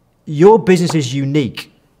your business is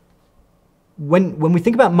unique. When we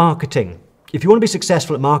think about marketing, if you want to be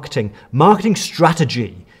successful at marketing, marketing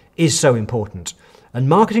strategy is so important. And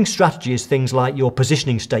marketing strategy is things like your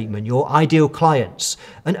positioning statement, your ideal clients.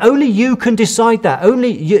 And only you can decide that.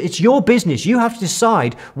 It's your business. You have to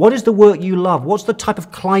decide what is the work you love, what's the type of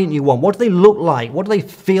client you want, what do they look like, what do they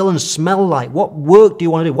feel and smell like, what work do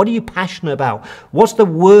you want to do, what are you passionate about, what's the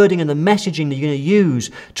wording and the messaging that you're going to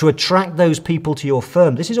use to attract those people to your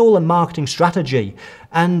firm. This is all a marketing strategy.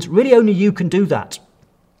 And really only you can do that.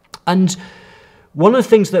 And one of the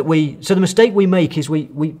things that the mistake we make is we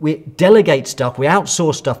delegate stuff, we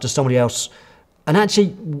outsource stuff to somebody else. And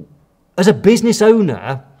actually, as a business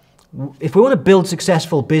owner, if we want to build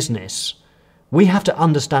successful business, we have to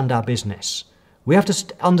understand our business. We have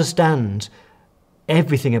to understand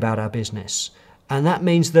everythting about our business. And that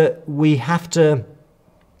means that we have to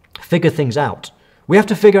figure things out. We have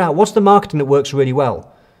to figure out what's the marketing that works really well.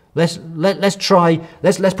 Let's put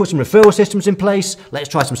some referral systems in place. Let's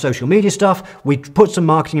try some social media stuff. We put some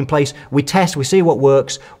marketing in place. We test, we see what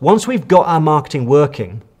works. Once we've got our marketing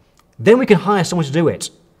working, then we can hire someone to do it.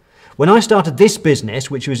 When I started this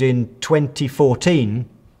business, which was in 2014,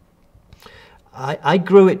 I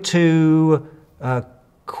grew it to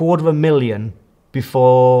 $250,000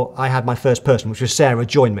 before I had my first person, which was Sarah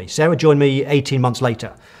joined me. Sarah joined me 18 months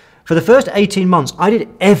later. For the first 18 months, I did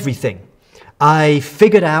everything. I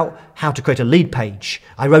figured out how to create a lead page.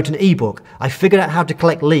 I wrote an ebook. I figured out how to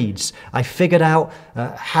collect leads. I figured out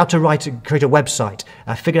how to create a website.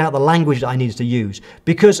 I figured out the language that I needed to use.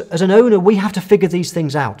 Because as an owner, we have to figure these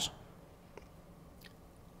things out.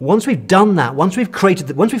 Once we've done that, once we've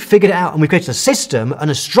figured it out and we've created a system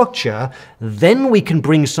and a structure, then we can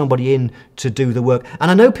bring somebody in to do the work.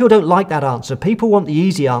 And I know people don't like that answer. People want the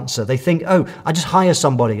easy answer. They think, oh, I just hire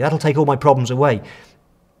somebody. That'll take all my problems away.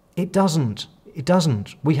 It doesn't. It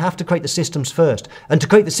doesn't. We have to create the systems first. And to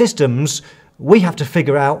create the systems, we have to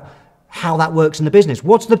figure out how that works in the business.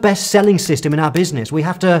 What's the best selling system in our business? We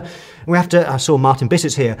have to, I saw Martin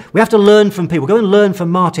Bissett's here. We have to learn from people. Go and learn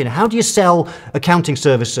from Martin. How do you sell accounting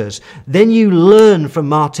services? Then you learn from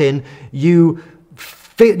Martin. You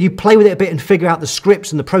play with it a bit and figure out the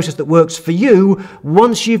scripts and the process that works for you.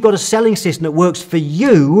 Once you've got a selling system that works for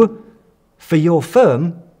you, for your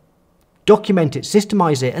firm, document it,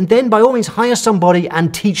 systemize it, and then by all means hire somebody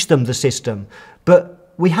and teach them the system.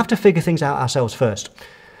 But we have to figure things out ourselves first.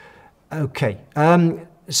 Okay,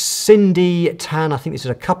 Cindy Tan, I think this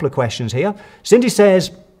is a couple of questions here. Cindy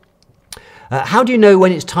says, how do you know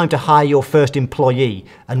when it's time to hire your first employee?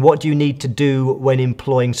 And what do you need to do when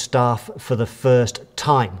employing staff for the first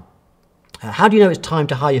time? How do you know it's time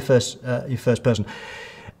to hire your first person?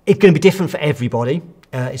 It's going to be different for everybody.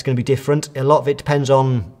 It's going to be different. A lot of it depends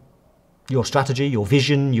on your strategy, your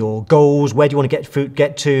vision, your goals. Where do you want to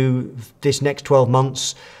get to this next 12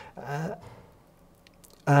 months?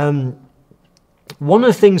 One of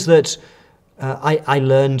the things that I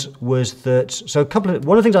learned was that,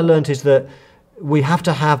 one of the things I learned is that we have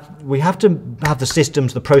to have the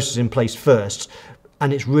systems, the process in place first,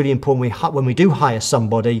 and it's really important when we do hire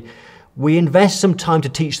somebody, we invest some time to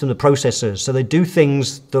teach them the processes so they do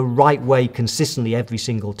things the right way consistently every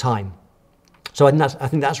single time. So I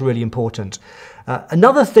think that's really important.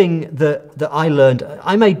 Another thing that I learned,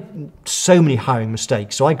 I made so many hiring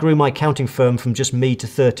mistakes. So I grew my accounting firm from just me to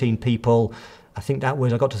 13 people. I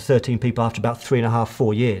got to 13 people after about 3.5,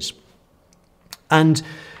 4 years. And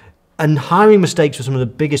hiring mistakes were some of the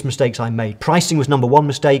biggest mistakes I made. Pricing was number one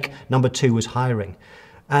mistake. Number two was hiring.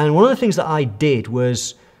 And one of the things that I did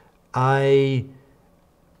was I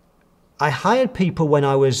hired people when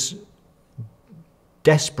I was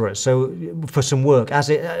desperate for some work,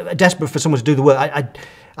 desperate for someone to do the work.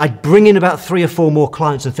 I'd bring in about 3 or 4 more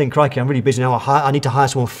clients and think, crikey, I'm really busy now. I need to hire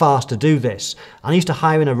someone fast to do this. I used to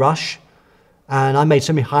hire in a rush, and I made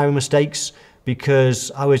so many hiring mistakes because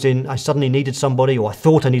I suddenly needed somebody, or I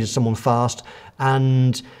thought I needed someone fast,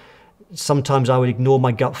 and sometimes I would ignore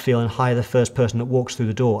my gut feel and hire the first person that walks through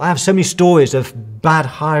the door. I have so many stories of bad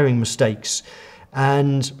hiring mistakes,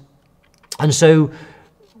 and so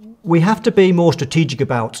we have to be more strategic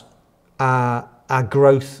about our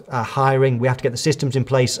growth, our hiring. We have to get the systems in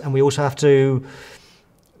place, and we also have to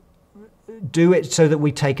do it so that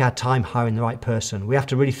we take our time hiring the right person. We have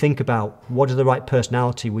to really think about what is the right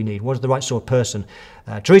personality we need, what is the right sort of person.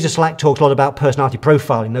 Teresa Slack talks a lot about personality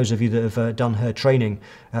profiling, those of you that have done her training,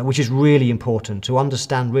 which is really important to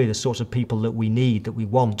understand really the sorts of people that we need, that we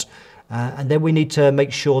want. And then we need to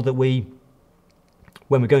make sure that when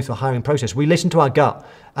we're going through the hiring process, we listen to our gut.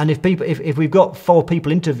 And if we've got 4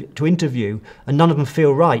 people to interview and none of them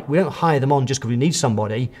feel right, we don't hire them on just because we need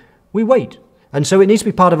somebody. We wait. And so it needs to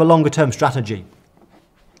be part of a longer term strategy.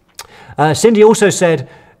 Cindy also said,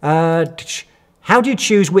 How do you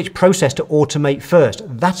choose which process to automate first?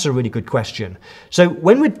 That's a really good question. So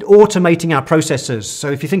when we're automating our processes,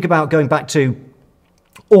 so if you think about going back to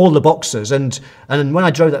all the boxes, and when I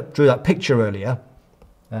drew that picture earlier,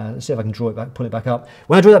 let's see if I can draw it back, pull it back up.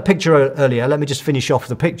 When I drew that picture earlier, let me just finish off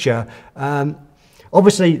the picture.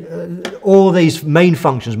 Obviously, all these main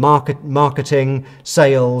functions, marketing,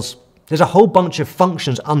 sales, there's a whole bunch of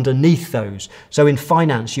functions underneath those. So in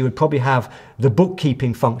finance, you would probably have the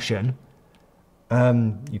bookkeeping function.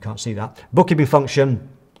 You can't see that. Bookkeeping function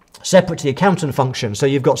separate to the accountant function. So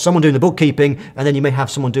you've got someone doing the bookkeeping, and then you may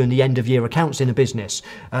have someone doing the end of year accounts in a business.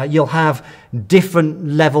 You'll have different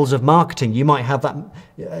levels of marketing. You might have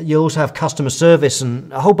that. You'll also have customer service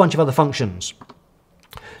and a whole bunch of other functions.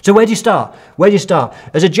 So where do you start? Where do you start?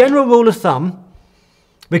 As a general rule of thumb,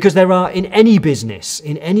 because there are in any business,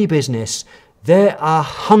 there are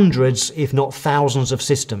hundreds, if not thousands of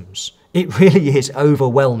systems. It really is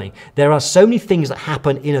overwhelming. There are so many things that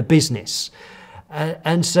happen in a business.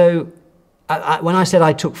 And so when I said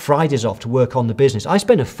I took Fridays off to work on the business, I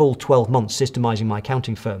spent a full 12 months systemizing my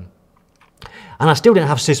accounting firm. And I still didn't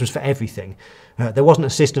have systems for everything. There wasn't a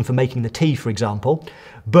system for making the tea, for example.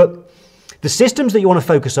 But the systems that you want to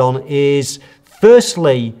focus on is,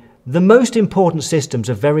 firstly, the most important systems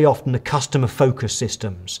are very often the customer-focused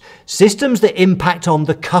systems. Systems that impact on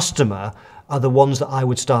the customer are the ones that I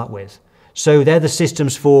would start with. So they're the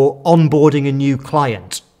systems for onboarding a new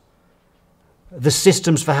client, the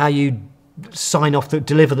systems for how you sign off,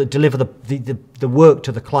 deliver the work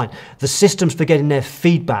to the client, the systems for getting their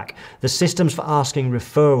feedback, the systems for asking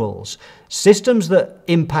referrals. Systems that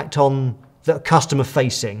impact on the customer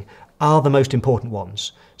facing are the most important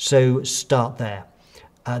ones. So start there.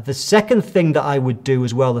 The second thing that I would do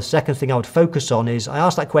as well, the second thing I would focus on is, I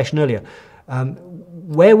asked that question earlier,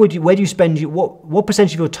 where do you spend, what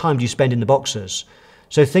percentage of your time do you spend in the boxes?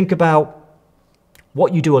 So think about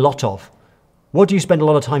what you do a lot of. What do you spend a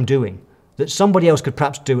lot of time doing that somebody else could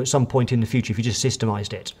perhaps do at some point in the future if you just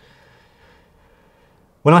systemized it?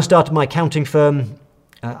 When I started my accounting firm,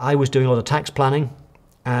 I was doing a lot of tax planning.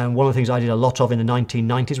 And one of the things I did a lot of in the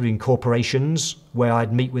 1990s were incorporations, where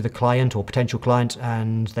I'd meet with a client or potential client,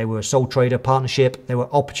 and they were a sole trader, partnership. There were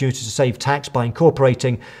opportunities to save tax by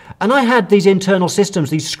incorporating. And I had these internal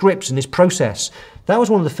systems, these scripts and this process. That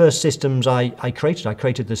was one of the first systems I created. I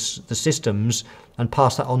created the systems and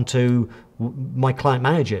passed that on to my client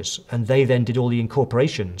managers, and they then did all the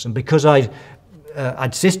incorporations. And because I'd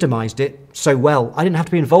systemized it so well, I didn't have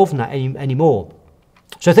to be involved in that anymore.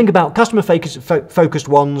 So think about customer-focused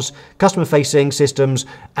ones, customer-facing systems,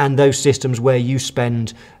 and those systems where you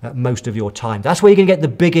spend most of your time. That's where you're going to get the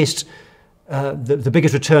biggest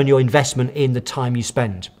return on your investment in the time you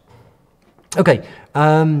spend. Okay.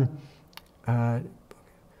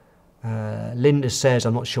 Linda says,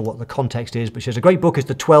 I'm not sure what the context is, but she says, a great book is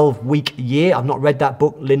The 12-Week Year. I've not read that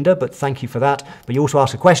book, Linda, but thank you for that. But you also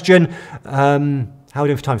asked a question. How are we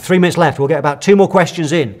doing for time? 3 minutes left. We'll get about 2 more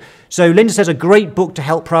questions in. So Linda says, a great book to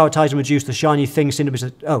help prioritize and reduce the shiny things in the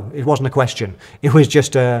business. Oh, it wasn't a question. It was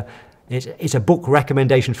just it's a book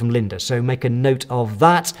recommendation from Linda. So make a note of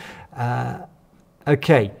that.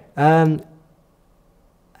 Okay. I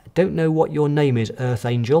don't know what your name is, Earth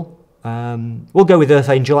Angel. We'll go with Earth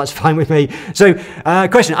Angel, that's fine with me. So,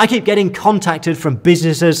 question, I keep getting contacted from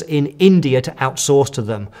businesses in India to outsource to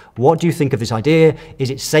them. What do you think of this idea? Is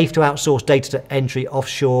it safe to outsource data entry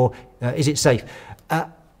offshore? Is it safe?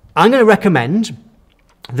 I'm going to recommend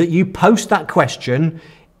that you post that question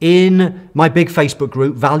in my big Facebook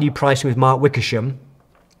group, Value Pricing with Mark Wickersham,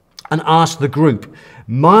 and ask the group.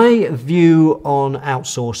 My view on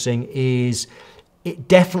outsourcing is it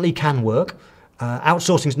definitely can work.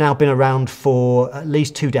 Outsourcing's now been around for at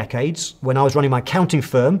least 2 decades. When I was running my accounting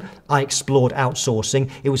firm, I explored outsourcing.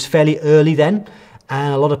 It was fairly early then,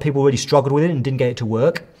 and a lot of people really struggled with it and didn't get it to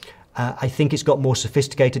work. I think it's got more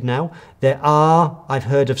sophisticated now. I've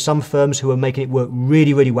heard of some firms who are making it work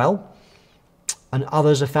really, really well, and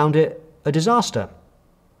others have found it a disaster.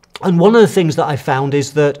 And one of the things that I found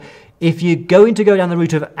is that if you're going to go down the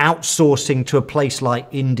route of outsourcing to a place like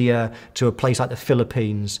India, to a place like the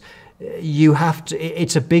Philippines, you have to,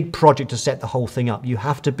 it's a big project to set the whole thing up. You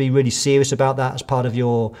have to be really serious about that as part of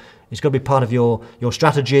your, it's got to be part of your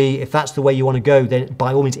strategy. If that's the way you want to go, then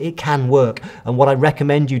by all means, it can work. And what I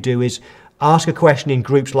recommend you do is ask a question in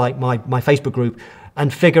groups like my Facebook group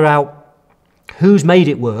and figure out who's made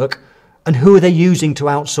it work and who are they using to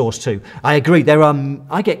outsource to. I agree,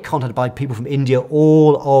 I get contacted by people from India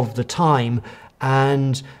all of the time,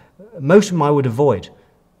 and most of them I would avoid.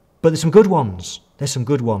 But there's some good ones. There's some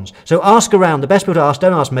good ones. So ask around. The best people to ask,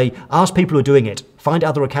 don't ask me, ask people who are doing it. Find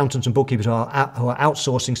other accountants and bookkeepers who are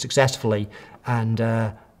outsourcing successfully and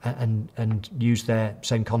use their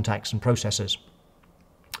same contacts and processes.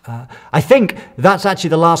 I think that's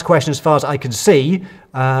actually the last question as far as I can see.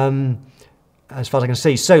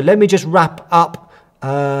 So let me just wrap up.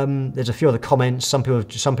 There's a few other comments. Some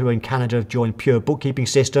people in Canada have joined Pure Bookkeeping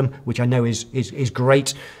System, which I know is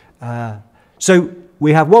great. So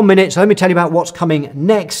we have 1 minute. So let me tell you about what's coming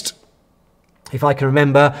next. If I can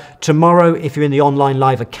remember, tomorrow, if you're in the Online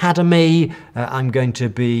Live Academy, I'm going to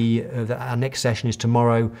be, our next session is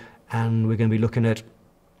tomorrow, and we're going to be looking at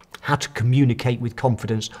how to communicate with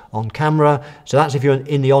confidence on camera. So that's if you're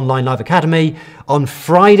in the Online Live Academy. On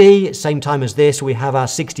Friday, same time as this, we have our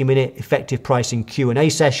 60-minute effective pricing Q&A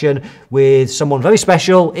session with someone very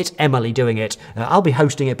special. It's Emily doing it. I'll be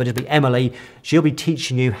hosting it, but it'll be Emily. She'll be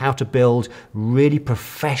teaching you how to build really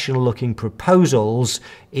professional-looking proposals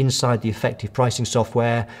inside the effective pricing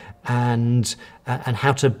software and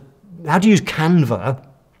how to use Canva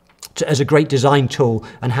as a great design tool,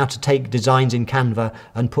 and how to take designs in Canva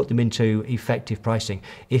and put them into effective pricing.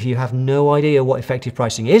 If you have no idea what effective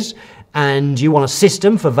pricing is and you want a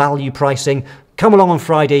system for value pricing, come along on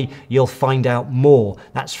Friday, you'll find out more.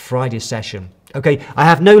 That's Friday's session. Okay, I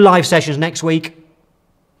have no live sessions next week,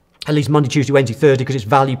 at least Monday, Tuesday, Wednesday, Thursday, because it's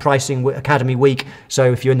Value Pricing Academy week.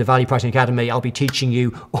 So if you're in the Value Pricing Academy, I'll be teaching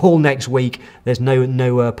you all next week. There's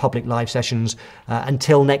no public live sessions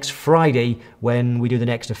until next Friday when we do the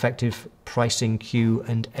next effective pricing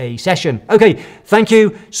Q&A session. Okay, thank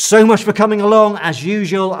you so much for coming along. As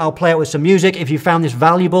usual, I'll play out with some music. If you found this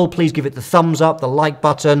valuable, please give it the thumbs up, the like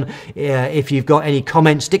button. If you've got any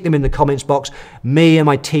comments, stick them in the comments box. Me and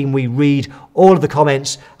my team, we read all of the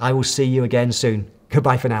comments. I will see you again soon.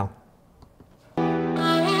 Goodbye for now. I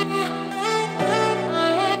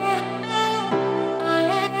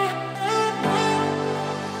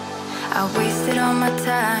wasted all my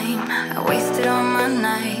time, I wasted all my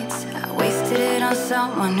nights, I wasted it on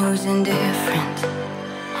someone who's indifferent.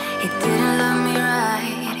 He didn't love me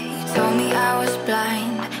right, he told me I was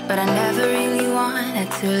blind, but I never really wanted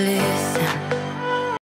to listen.